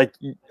can't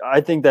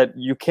I think that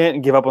you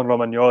can't give up on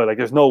Romagnoli. Like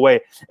there's no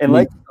way. And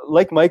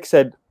like Mike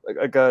said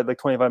like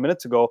 25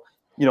 minutes ago,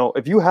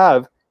 if you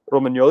have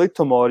Romagnoli,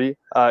 Tomori,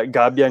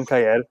 Gabbia, and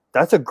Kjaer,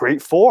 that's a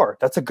great four.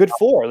 That's a good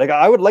four. Like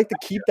I would like to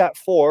keep that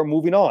four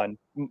moving on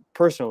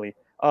personally.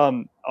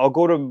 I'll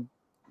go to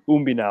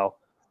Umbi now.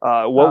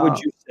 What would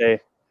you say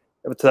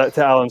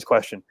to Alan's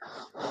question?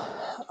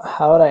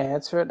 How would I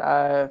answer it?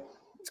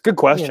 It's a good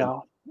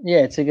question.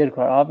 Yeah, it's a good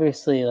question.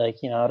 Obviously,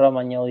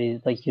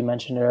 Romagnoli, like you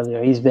mentioned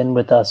earlier, he's been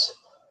with us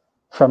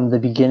from the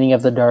beginning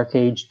of the dark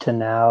age to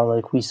now.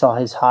 Like we saw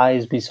his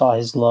highs, we saw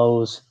his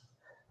lows.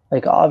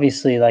 Like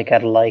obviously,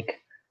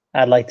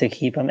 I'd like to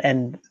keep him,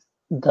 and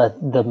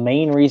the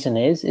main reason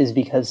is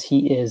because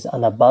he is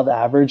an above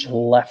average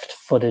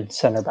left-footed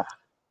center back.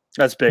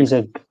 That's big. He's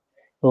a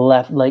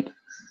left,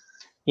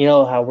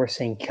 how we're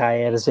saying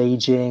Kjaer is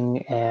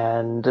aging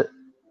and,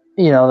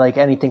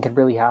 anything could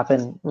really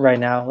happen right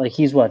now. Like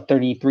he's what,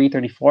 33,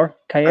 34,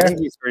 Kjaer? I think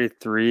he's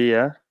 33,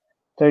 yeah.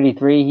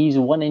 33. He's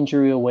one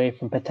injury away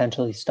from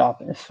potentially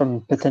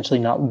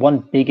not one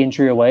big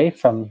injury away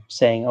from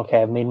saying,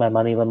 okay, I've made my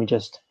money. Let me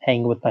just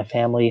hang with my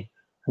family.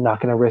 I'm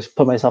not going to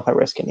put myself at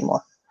risk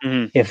anymore.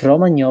 Mm-hmm. If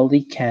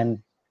Romagnoli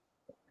can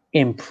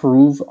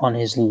improve on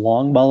his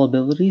long ball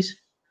abilities,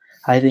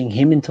 I think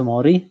him and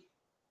Tomori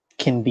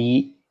can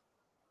be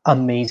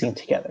amazing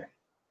together.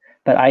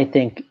 But I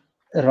think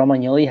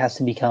Romagnoli has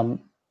to become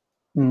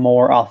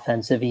more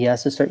offensive. He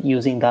has to start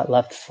using that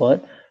left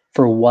foot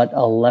for what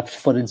a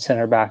left-footed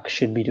center back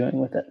should be doing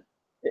with it.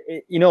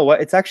 You know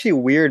what? It's actually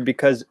weird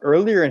because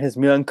earlier in his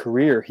Milan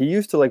career, he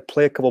used to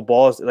play a couple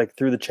balls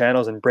through the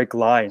channels and break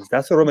lines.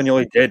 That's what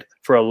Romagnoli did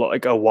for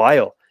a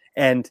while,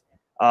 and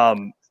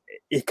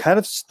it kind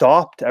of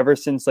stopped ever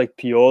since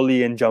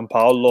Pioli and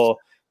Giampaolo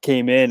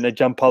came in.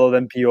 Giampaolo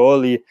then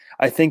Pioli.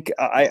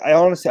 I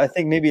honestly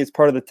think maybe it's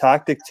part of the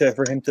tactic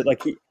for him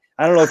to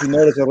I don't know if you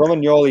noticed, but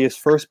Romagnoli, his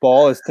first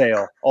ball is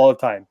Theo all the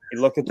time. He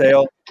looked at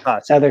Theo.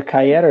 It's either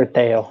Kjaer or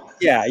Theo.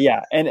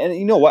 Yeah. And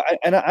you know what?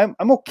 And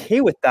I'm okay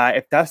with that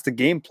if that's the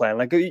game plan.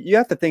 You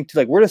have to think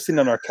too, we're just sitting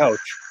on our couch.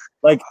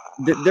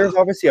 There's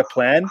obviously a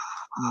plan.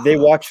 They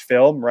watch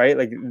film, right?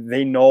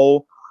 They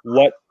know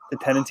what the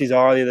tendencies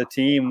are of the other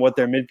team, what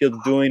their midfield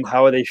is doing,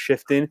 how are they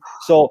shifting.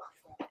 So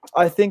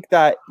I think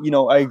that,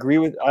 I agree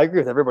with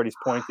everybody's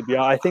point to be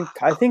honest.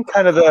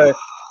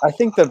 I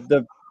think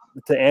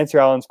to answer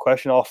Alan's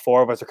question, all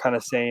four of us are kind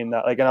of saying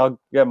that, and I'll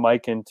get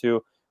Mike in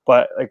too,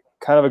 but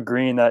kind of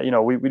agreeing that,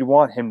 we'd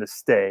want him to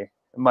stay.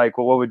 Mike,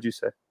 what would you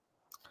say?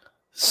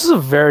 This is a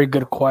very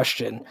good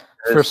question.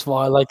 First of all,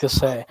 I'd like to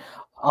say,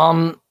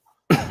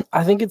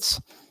 I think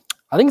it's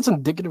I think it's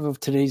indicative of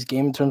today's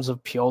game in terms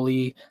of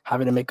Pioli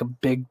having to make a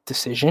big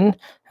decision.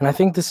 And I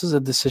think this is a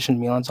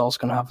decision Milan's also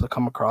going to have to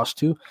come across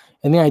to.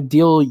 In the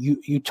ideal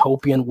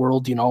utopian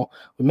world,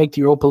 we make the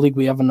Europa League.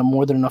 We have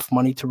more than enough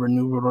money to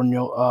renew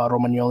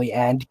Romagnoli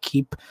and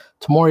keep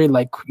Tomori.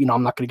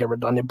 I'm not going to get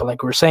redundant, but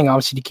like we were saying,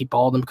 obviously to keep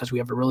all of them because we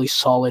have a really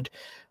solid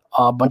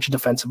bunch of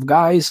defensive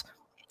guys.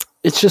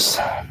 It's just,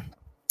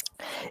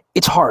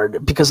 it's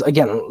hard because,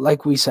 again,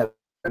 like we said,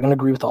 I'm going to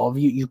agree with all of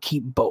you. You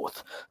keep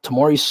both.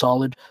 Tomori's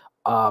solid.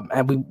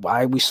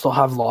 And we still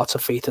have lots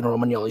of faith in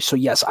Romagnoli. So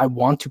yes, I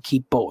want to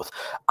keep both.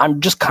 I'm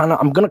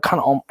gonna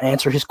kind of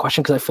answer his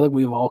question because I feel like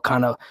we've all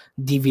kind of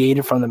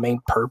deviated from the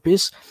main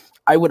purpose.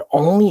 I would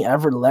only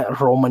ever let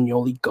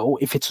Romagnoli go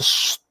if it's a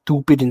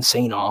stupid,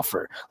 insane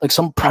offer. Like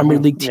some Premier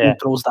League team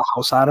throws the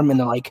house at him and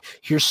they're like,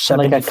 "Here's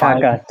 75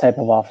 like a Kaka type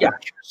of offer." Yeah,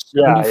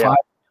 75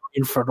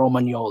 million for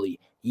Romagnoli.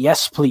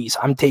 Yes, please.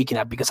 I'm taking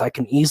that because I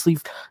can easily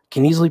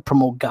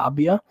promote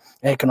Gabbia,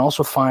 and I can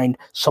also find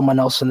someone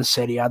else in the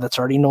Serie A that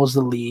already knows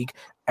the league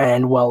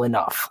and well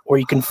enough. Or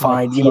you can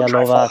find you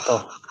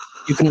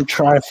can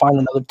try to find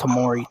another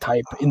Tomori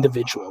type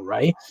individual,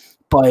 right?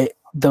 But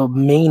the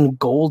main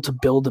goal to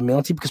build a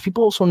Milan team, because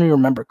people also need to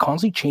remember,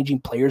 constantly changing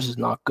players is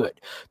not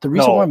good. The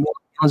reason why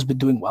Milan's been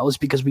doing well is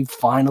because we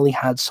finally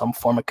had some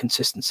form of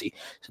consistency.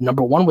 So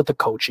number one, with the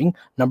coaching.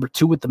 Number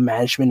two, with the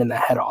management and the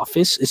head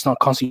office. It's not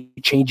constantly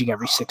changing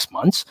every 6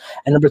 months.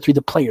 And number three,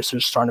 the players.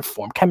 They're starting to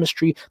form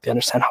chemistry. They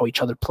understand how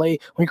each other play.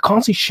 When you're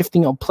constantly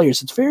shifting out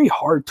players, it's very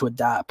hard to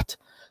adapt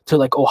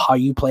to how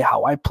you play,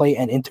 how I play,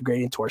 and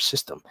integrate into our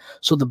system.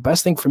 So the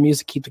best thing for me is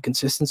to keep the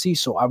consistency.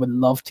 So I would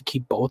love to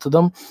keep both of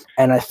them.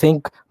 And I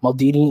think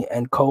Maldini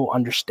and co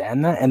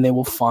understand that, and they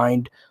will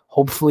find,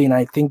 hopefully, and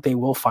I think they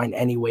will find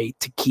any way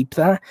to keep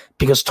that,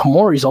 because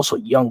Tomori's also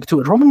young too.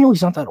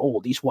 Romagnoli's not that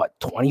old. He's what,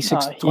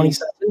 26,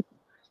 27?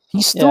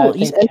 He's still, I think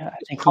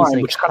he's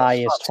like high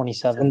as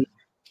 27.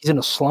 He's in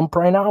a slump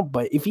right now,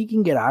 but if he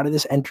can get out of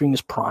this entering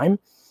his prime,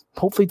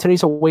 hopefully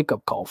today's a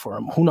wake-up call for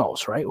him. Who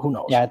knows, right? Who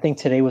knows? Yeah, I think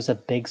today was a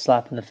big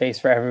slap in the face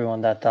for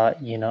everyone that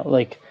thought,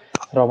 like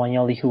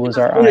Romagnoli, who was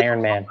our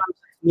Iron Man.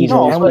 He's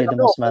always played the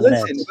most amount of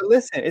minutes. But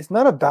listen, it's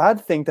not a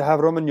bad thing to have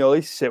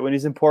Romagnoli sit when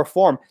he's in poor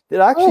form. It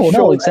actually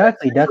shows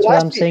exactly. That's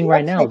what I'm saying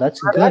right now. That's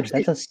good.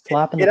 That's a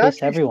slap in the face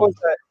to everyone.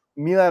 That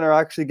Milan are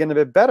actually getting a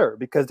bit better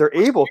because they're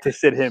able to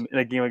sit him in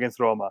a game against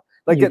Roma.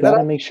 You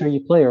gotta make sure you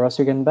play, or else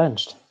you're getting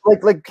benched.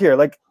 Put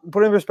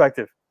it in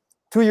perspective.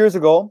 2 years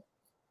ago,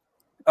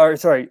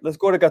 let's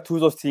go to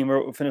Gattuso's team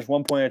where we finished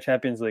 1 point in the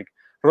Champions League.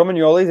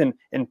 Romagnoli's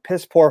in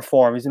piss poor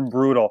form. He's in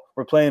brutal.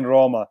 We're playing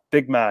Roma,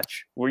 big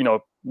match.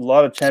 A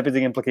lot of Champions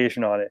League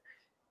implication on it.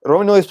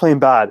 Romagnoli's playing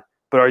bad,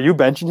 but are you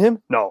benching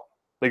him? No.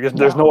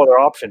 There's no other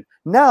option.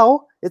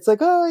 Now it's like,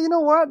 oh, you know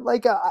what?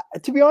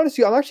 To be honest with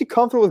you, I'm actually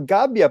comfortable with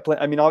Gabbia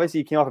playing. I mean,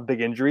 obviously he came off a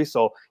big injury,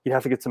 so he'd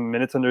have to get some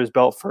minutes under his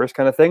belt first,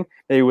 kind of thing.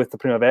 Maybe with the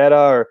Primavera,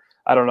 or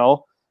I don't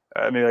know.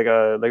 Maybe in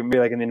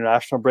the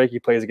international break, he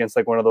plays against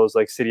one of those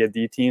Serie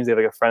D teams. They have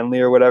a friendly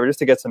or whatever, just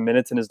to get some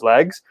minutes in his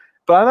legs.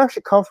 But I'm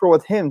actually comfortable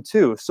with him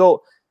too.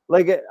 So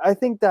I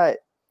think that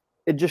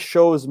it just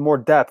shows more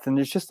depth, and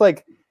it's just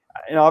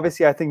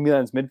obviously I think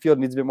Milan's midfield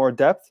needs a bit more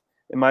depth,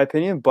 in my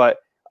opinion. But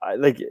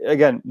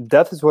again,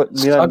 depth is what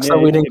Milan. Sucks that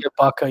we didn't get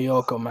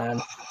Bakayoko,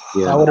 man.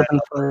 Yeah. That would have been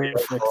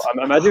perfect.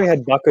 Imagine we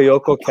had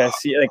Bakayoko,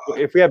 Kessie.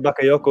 If we had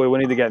Bakayoko, we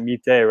wouldn't need to get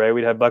Mite, right?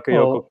 We'd have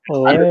Bakayoko,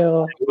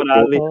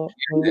 Tonali.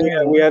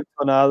 We have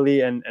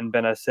Tonali and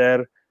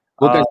Benacer.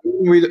 Look, I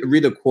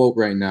read a quote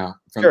right now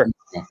from sure.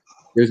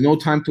 There's no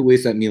time to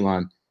waste at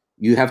Milan.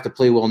 You have to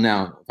play well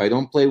now. If I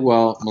don't play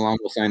well, Milan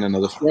will sign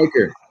another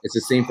striker. It's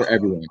the same for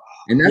everyone.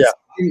 And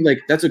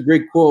that's a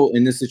great quote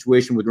in this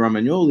situation with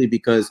Romagnoli,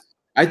 because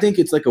I think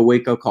it's a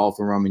wake-up call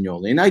for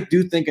Romagnoli. And I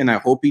do think, and I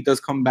hope he does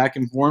come back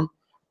in form,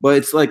 but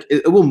it's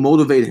it will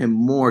motivate him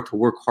more to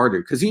work harder,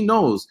 because he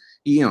knows,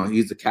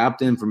 he's the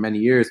captain for many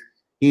years.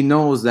 He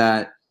knows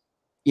that,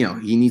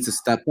 he needs to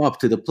step up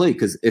to the plate,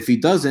 because if he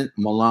doesn't,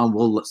 Milan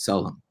will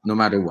sell him no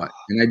matter what.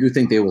 And I do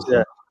think they will sell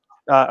him.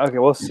 Okay,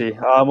 we'll see.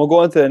 We'll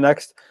go into the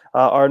next.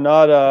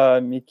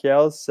 Arnaud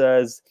Mikel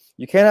says,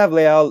 you can't have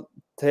Leao,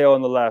 Theo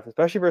on the left,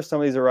 especially for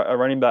some of these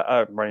running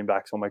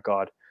backs. Oh my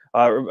God.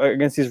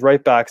 Against these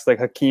right backs like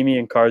Hakimi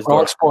and Karsdorp.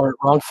 Wrong sport,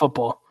 wrong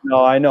football.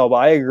 No, I know, but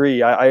I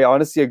agree. I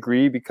honestly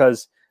agree,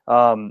 because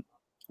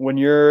when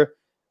you're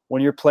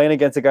playing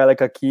against a guy like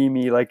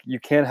Hakimi, you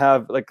can't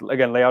have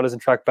again, Leao doesn't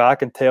track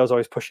back and Theo's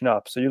always pushing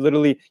up, so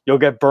you'll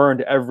get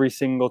burned every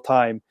single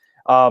time.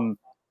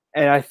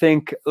 And I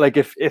think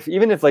if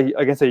even if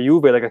against a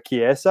Juve like a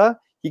Chiesa,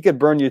 he could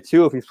burn you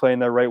too if he's playing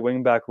that right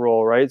wing back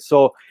role, right?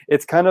 So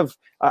it's kind of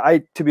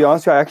to be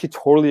honest with you, I actually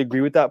totally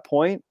agree with that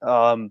point.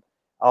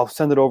 I'll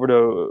send it over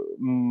to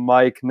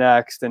Mike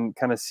next and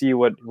kind of see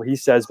what he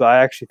says, but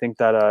I actually think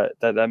that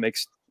that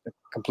makes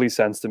complete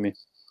sense to me.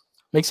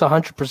 Makes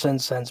 100%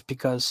 sense,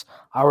 because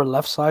our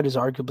left side is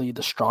arguably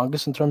the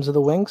strongest in terms of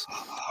the wings.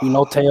 We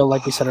know Theo,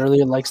 like we said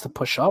earlier, likes to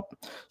push up.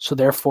 So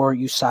therefore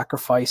you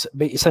sacrifice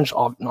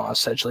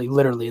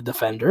literally a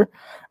defender.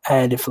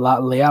 And if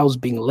Leao's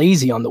being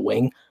lazy on the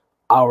wing,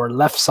 our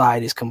left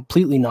side is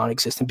completely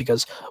non-existent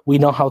because we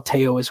know how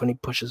Teo is when he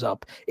pushes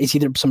up. It's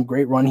either some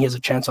great run, he has a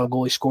chance on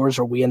goal, he scores,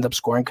 or we end up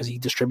scoring because he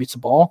distributes the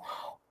ball,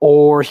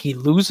 or he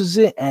loses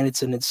it and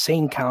it's an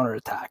insane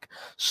counterattack.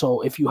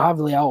 So if you have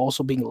Leao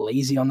also being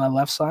lazy on that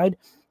left side,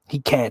 he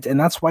can't. And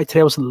that's why today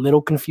I was a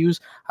little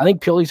confused. I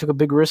think Pioli took a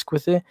big risk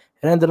with it.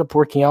 It ended up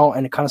working out,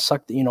 and it kind of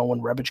sucked, when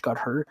Rebic got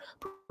hurt.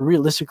 But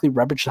realistically,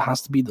 Rebic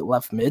has to be the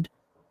left mid,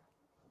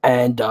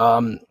 and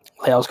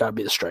Leao's got to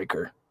be the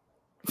striker.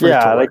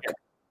 Because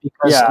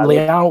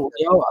Leao,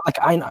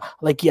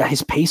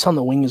 his pace on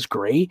the wing is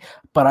great,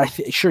 but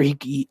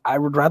I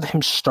would rather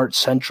him start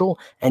central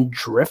and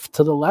drift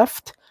to the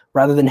left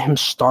rather than him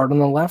start on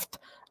the left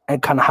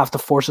and kind of have to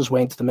force his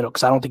way into the middle,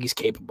 because I don't think he's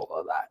capable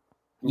of that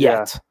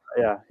yet.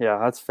 Yeah,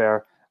 that's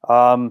fair.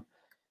 And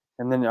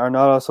then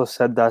Arnaud also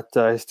said that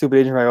his stupid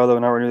agent Raiola will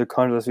not renew the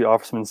contract unless we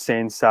offer some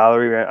insane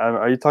salary.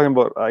 Are you talking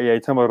about? You're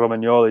talking about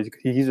Romagnoli.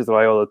 He's with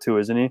Raiola too,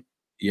 isn't he?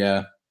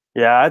 Yeah.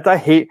 Yeah, I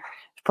hate.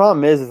 The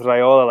problem is with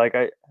Raiola. Like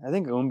I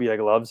think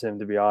Umbi loves him,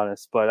 to be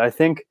honest. But I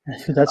think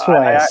that's what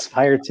I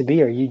aspire to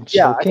be. Are you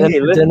joking?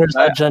 Dinner's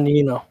at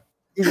Giannino.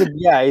 He's a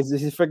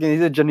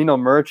Giannino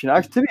merchant.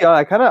 Actually, to be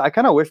honest, I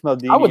kind of wish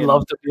Maldini. I would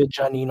love to be a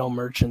Giannino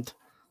merchant.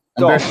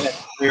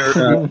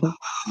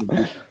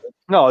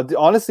 No,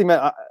 honestly,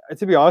 man.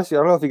 To be honest, I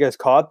don't know if you guys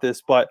caught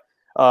this, but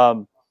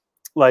that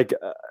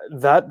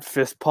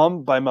fist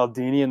pump by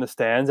Maldini in the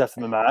stands after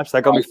the match,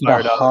 that got me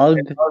fired up.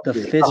 The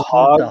fist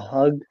pump, the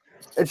hug.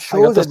 It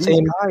shows that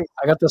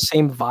I got the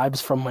same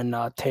vibes from when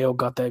Teo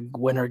got the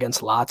winner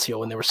against Lazio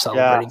when they were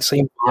celebrating. Yeah,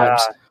 same vibes.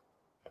 Yeah.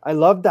 I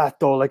love that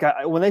though. Like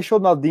when they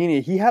showed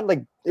Maldini, he had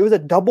it was a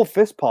double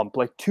fist pump,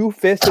 like two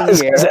fists in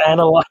the air.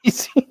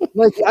 Analyzing.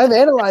 Like I'm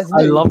analyzing.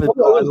 I love it.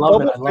 I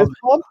love it.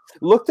 Pump,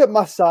 looked at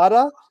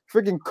Masada,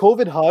 freaking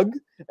COVID hug,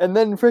 and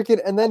then he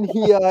and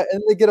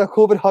they get a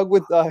COVID hug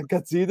with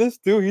Gazidis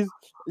too.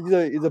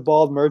 He's a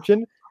bald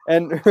merchant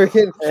and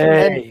freaking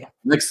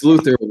Lex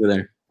Luthor over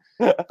there.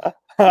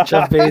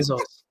 Jeff Bezos.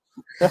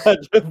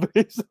 Jeff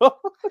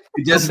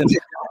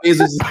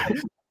Bezos.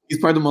 He's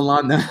part of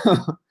Milan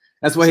now.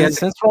 That's why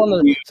since we're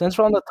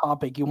on the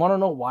topic, you want to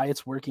know why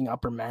it's working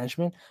upper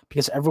management?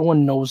 Because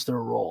everyone knows their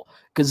role.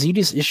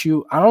 Gazidis'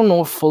 issue, I don't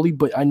know fully,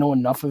 but I know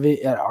enough of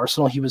it at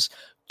Arsenal. He was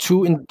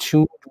too in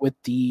tune with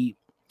the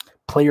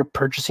player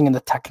purchasing and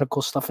the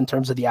technical stuff in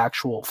terms of the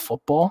actual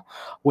football.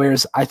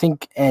 Whereas I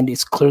think, and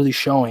it's clearly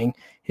showing,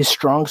 his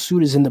strong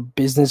suit is in the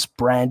business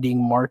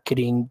branding,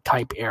 marketing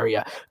type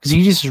area. Because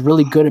he just is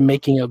really good at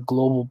making a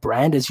global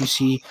brand. As you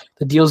see,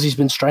 the deals he's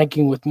been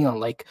striking with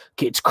Milan,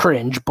 okay, it's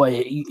cringe, but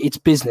it's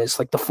business,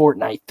 like the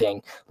Fortnite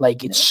thing.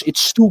 Like it's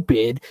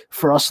stupid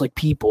for us like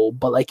people,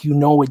 but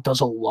it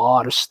does a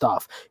lot of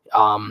stuff.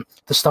 The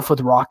stuff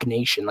with Rock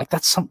Nation,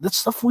 that's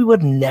stuff we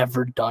would have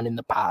never done in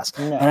the past.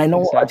 Yeah, and I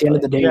know at the end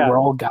of the day,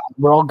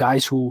 we're all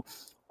guys who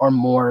are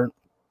more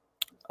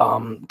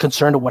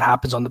concerned with what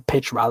happens on the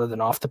pitch rather than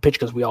off the pitch,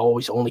 because we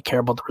always only care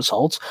about the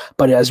results.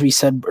 But as we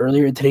said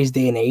earlier, in today's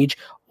day and age,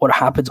 what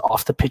happens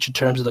off the pitch in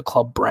terms of the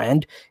club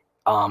brand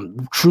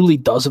truly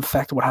does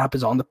affect what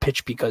happens on the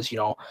pitch, because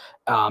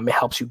it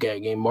helps you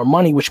get more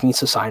money, which means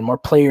to sign more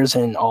players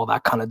and all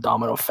that kind of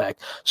domino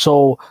effect.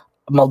 So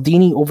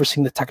Maldini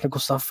overseeing the technical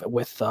stuff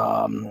with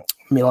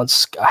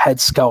Milan's head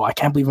scout. I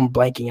can't believe I'm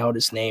blanking out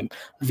his name.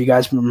 If you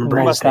guys remember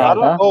his name.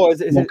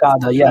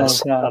 Moncada,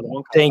 yes. Moncada.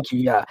 Thank you,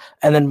 yeah.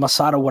 And then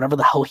Masada, whatever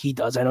the hell he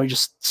does. I know he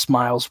just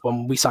smiles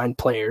when we sign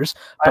players,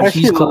 but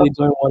he's clearly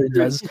doing what he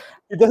does.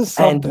 He does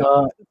something.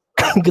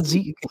 And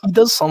he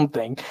does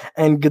something,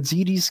 and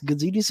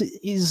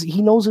Gazidis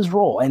he knows his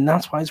role, and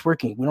that's why it's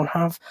working. We don't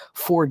have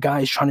four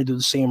guys trying to do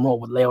the same role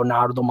with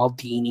Leonardo,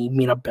 Maldini,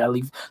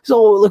 Mirabelli.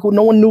 So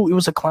no one knew it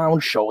was a clown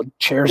show.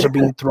 Chairs are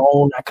being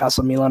thrown at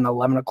Casa Milan at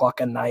 11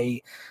 o'clock at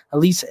night. At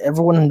least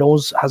everyone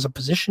has a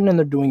position, and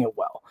they're doing it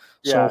well.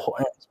 Yeah. So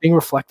it's being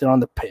reflected on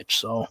the pitch.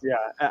 So yeah,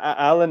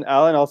 Alan.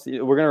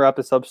 Also, we're gonna wrap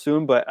this up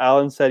soon, but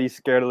Alan said he's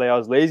scared of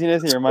Leao's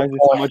laziness. He reminds me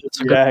so much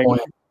of Niang.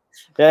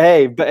 Yeah,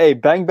 hey,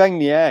 bang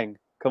Niang.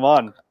 Come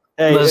on.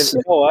 Hey,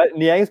 you know what?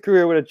 Niang's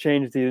career would have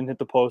changed if he didn't hit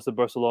the post at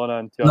Barcelona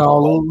until.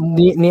 No,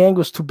 Niang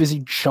was too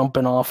busy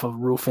jumping off a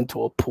roof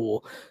into a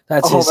pool.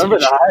 That's his.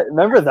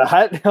 Remember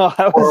that?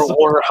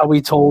 Or how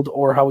he told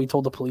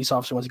the police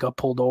officer when he got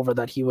pulled over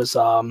that he was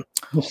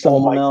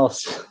someone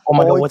else. Oh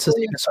my God, what's his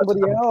name?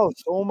 Somebody else.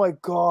 Oh my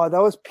God,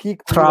 that was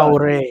peak.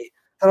 Traore.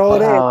 Oh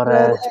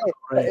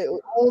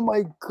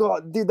my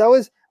God, dude, that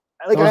was.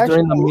 Like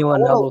during the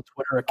Milanello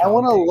Twitter account. I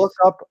want to look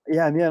up.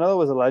 Yeah, Milanello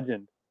was a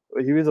legend.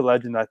 He was a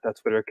legend at that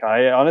Twitter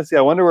account. Honestly,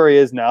 I wonder where he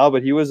is now.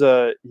 But he was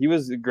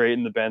great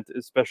in the Bent,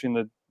 especially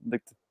in the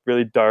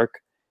really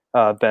dark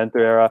Bent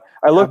era.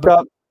 I'm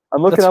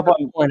looking up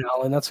on point,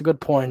 Alan. That's a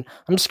good point.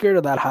 I'm scared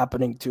of that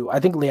happening too.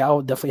 I think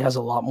Leao definitely has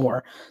a lot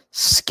more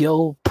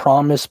skill,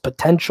 promise,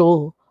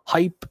 potential,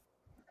 hype,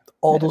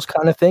 all those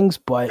kind of things.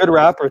 But good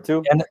rapper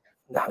too. And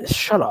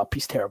shut up,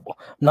 he's terrible.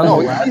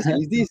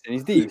 He's decent.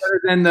 He's decent.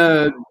 Better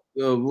than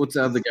what's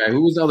the other guy?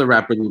 Who was the other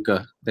rapper,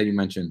 Luca, that you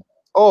mentioned?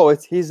 Oh,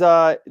 he's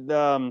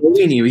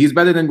Golini. He's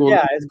better than Golini.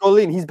 yeah, it's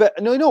Golini. He's better.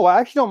 No, I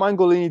actually don't mind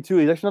Golini too.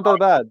 He's actually not that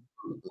bad.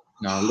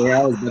 No,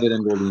 Leao is better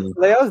than Golini.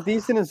 Leao's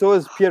decent, and so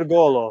is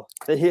Piergolo.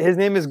 His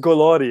name is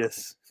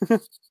Golorius.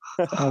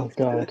 Oh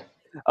God.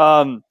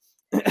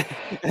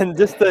 And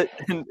just that,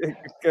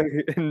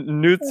 and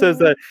Newt says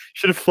that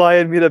should fly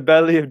and meet a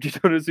belly if Gino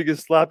Suzuki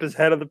slap his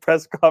head on the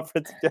press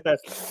conference again.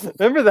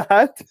 Remember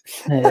that?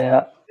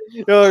 Yeah.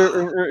 You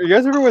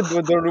guys remember when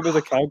Donnaruma's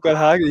account got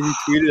hacked and he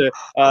tweeted,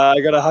 I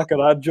got a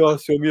hackeraggio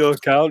sul mio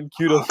account,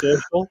 chiudo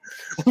social.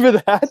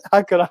 Remember that?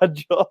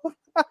 Hackeraggio.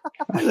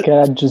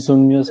 Hackeraggio sul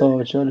mio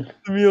social.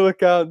 Mio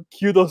account,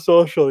 chiudo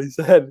social. He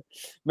said,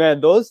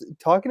 man,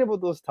 talking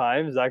about those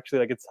times, actually,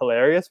 like, it's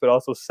hilarious, but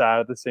also sad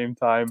at the same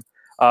time.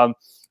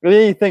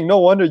 You think, no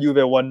wonder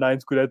Juve won 9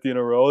 Scudetti in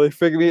a row. They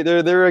figured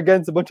they're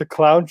against a bunch of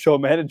clown show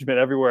management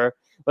everywhere.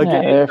 Like,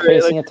 yeah, they're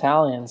facing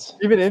Italians.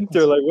 Even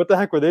Inter, like, what the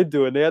heck were they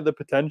doing? They had the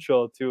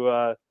potential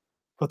to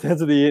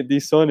Potenza di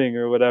Soning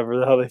or whatever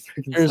the hell they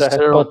freaking said.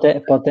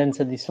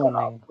 Potenza di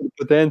Soning.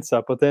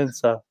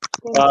 Potenza.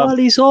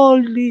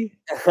 Soldi.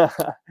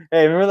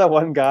 Hey, remember that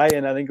one guy,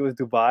 and I think it was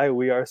Dubai,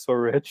 we are so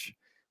rich.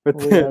 But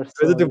We are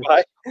so was it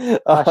Dubai?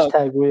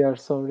 Hashtag we are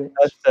so rich.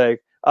 Hashtag.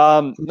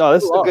 No,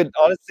 this is a good,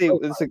 honestly,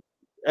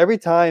 every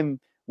time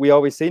we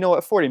always say,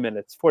 40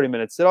 minutes.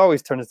 It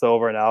always turns to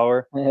over an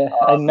hour. Yeah,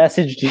 I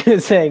messaged you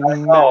saying I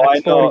know,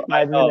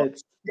 45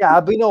 minutes.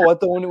 Yeah, but you know what,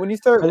 though, when you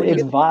start... But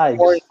it's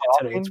vibes.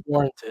 It's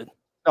warranted.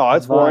 No,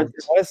 it's Vibes.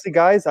 warranted. Honestly,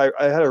 guys, I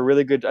thought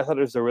it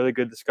was a really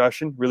good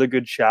discussion, really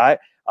good chat.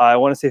 I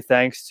want to say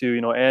thanks to,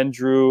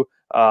 Andrew,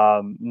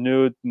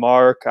 Newt,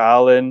 Mark,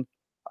 Alan.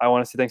 I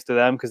want to say thanks to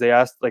them because they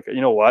asked, like,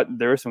 you know what?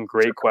 There were some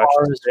great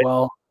questions as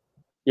well.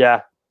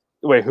 Yeah.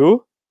 Wait,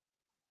 who?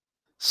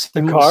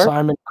 Simon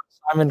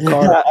Yeah,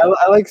 Carr.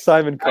 I like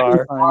Simon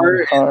Carr.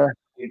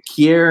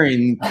 Kier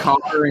and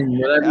Carr and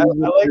whatever. I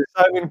like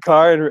Simon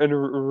Carr and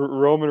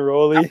Roman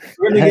Rowley.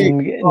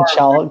 And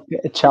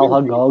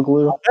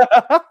Çalhanoğlu.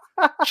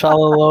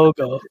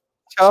 Chalalogo.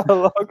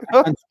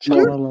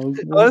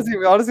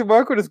 Honestly,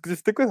 Marco, just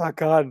stick with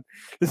Hakan.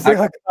 Just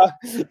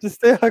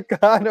say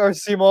Hakan or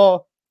Simon.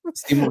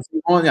 Simon,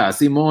 yeah,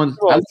 Simon.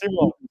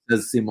 Simon.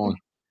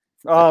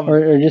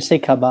 Or just say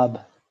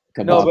kebab.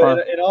 No,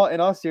 but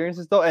in all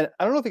seriousness though, and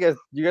I don't know if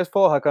you guys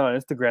follow Hakan on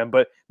Instagram,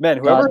 but man,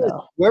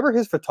 whoever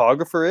his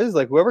photographer is,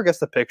 like whoever gets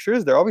the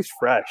pictures, they're always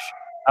fresh.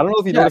 I don't know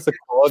if you notice the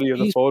quality of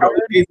the photo. On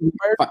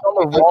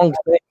the wrong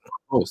thing.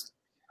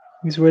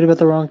 He's worried about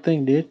the wrong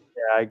thing, dude.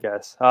 Yeah, I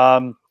guess.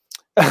 Mark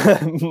with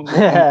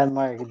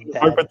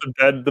the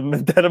dead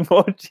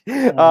emoji.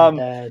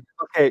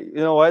 Okay, you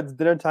know what? It's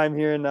dinner time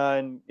here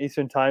in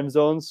Eastern Time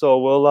Zone, so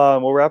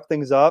we'll wrap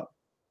things up.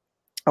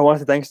 I want to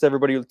say thanks to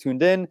everybody who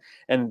tuned in,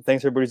 and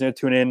thanks to everybody who's going to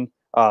tune in,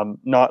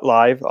 not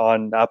live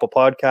on Apple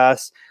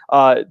Podcasts.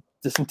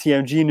 Just some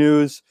TMG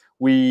news.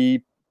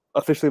 We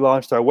officially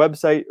launched our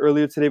website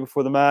earlier today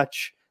before the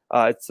match.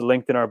 It's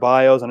linked in our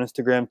bios on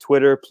Instagram,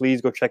 Twitter.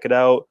 Please go check it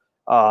out.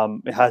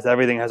 It has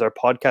everything. It has our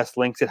podcast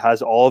links. It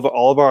has all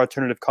of our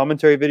alternative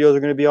commentary videos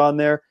are going to be on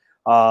there.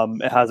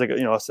 It has a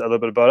little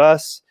bit about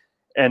us,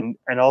 and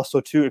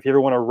also too, if you ever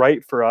want to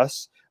write for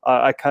us,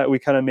 we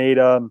kind of made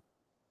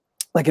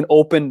like an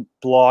open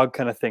blog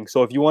kind of thing.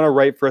 So if you want to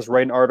write for us,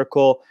 write an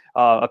article,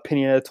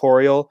 opinion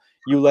editorial,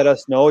 you let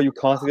us know. You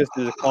contact us.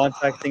 There's a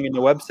contact thing in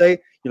the website.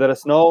 You let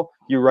us know.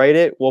 You write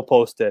it. We'll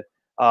post it.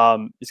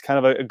 It's kind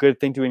of a good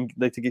thing to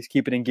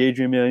keep it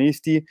engaging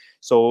Milanisti.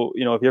 So,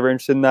 if you're ever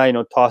interested in that,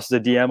 toss us a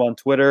DM on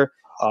Twitter,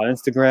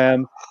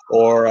 Instagram,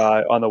 or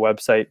on the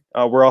website.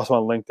 We're also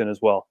on LinkedIn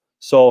as well.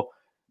 So,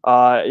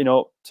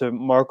 to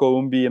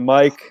Marco, Umbi, and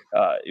Mike,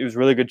 it was a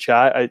really good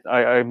chat.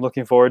 I'm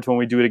looking forward to when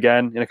we do it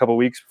again in a couple of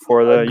weeks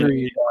before the.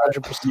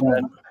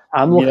 100%.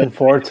 I'm looking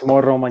forward to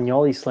more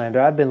Romagnoli slander.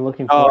 I've been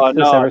looking forward to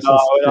this ever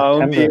since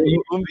September.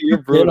 Umbi, you're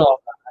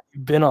brutal.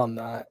 You've been on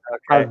that.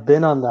 Okay. I've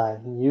been on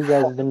that. You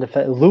guys have been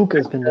defending. Luke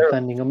has been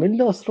defending him. Il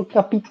nostro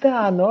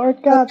capitano, our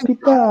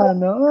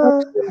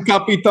capitano.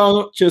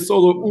 Capitano, c'è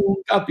solo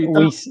un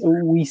capitano.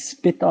 We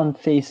spit on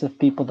face of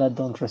people that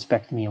don't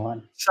respect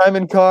Milan.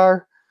 Simon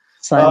Carr.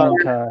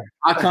 Carr.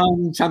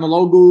 Hakan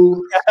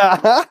Çalhanoğlu.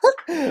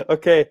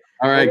 Okay.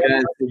 All right,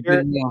 guys.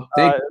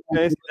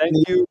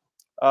 Thank you.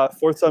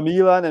 Forza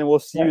Milan, and we'll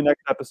see you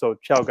next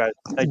episode. Ciao, guys.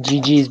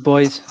 GG's,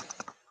 boys.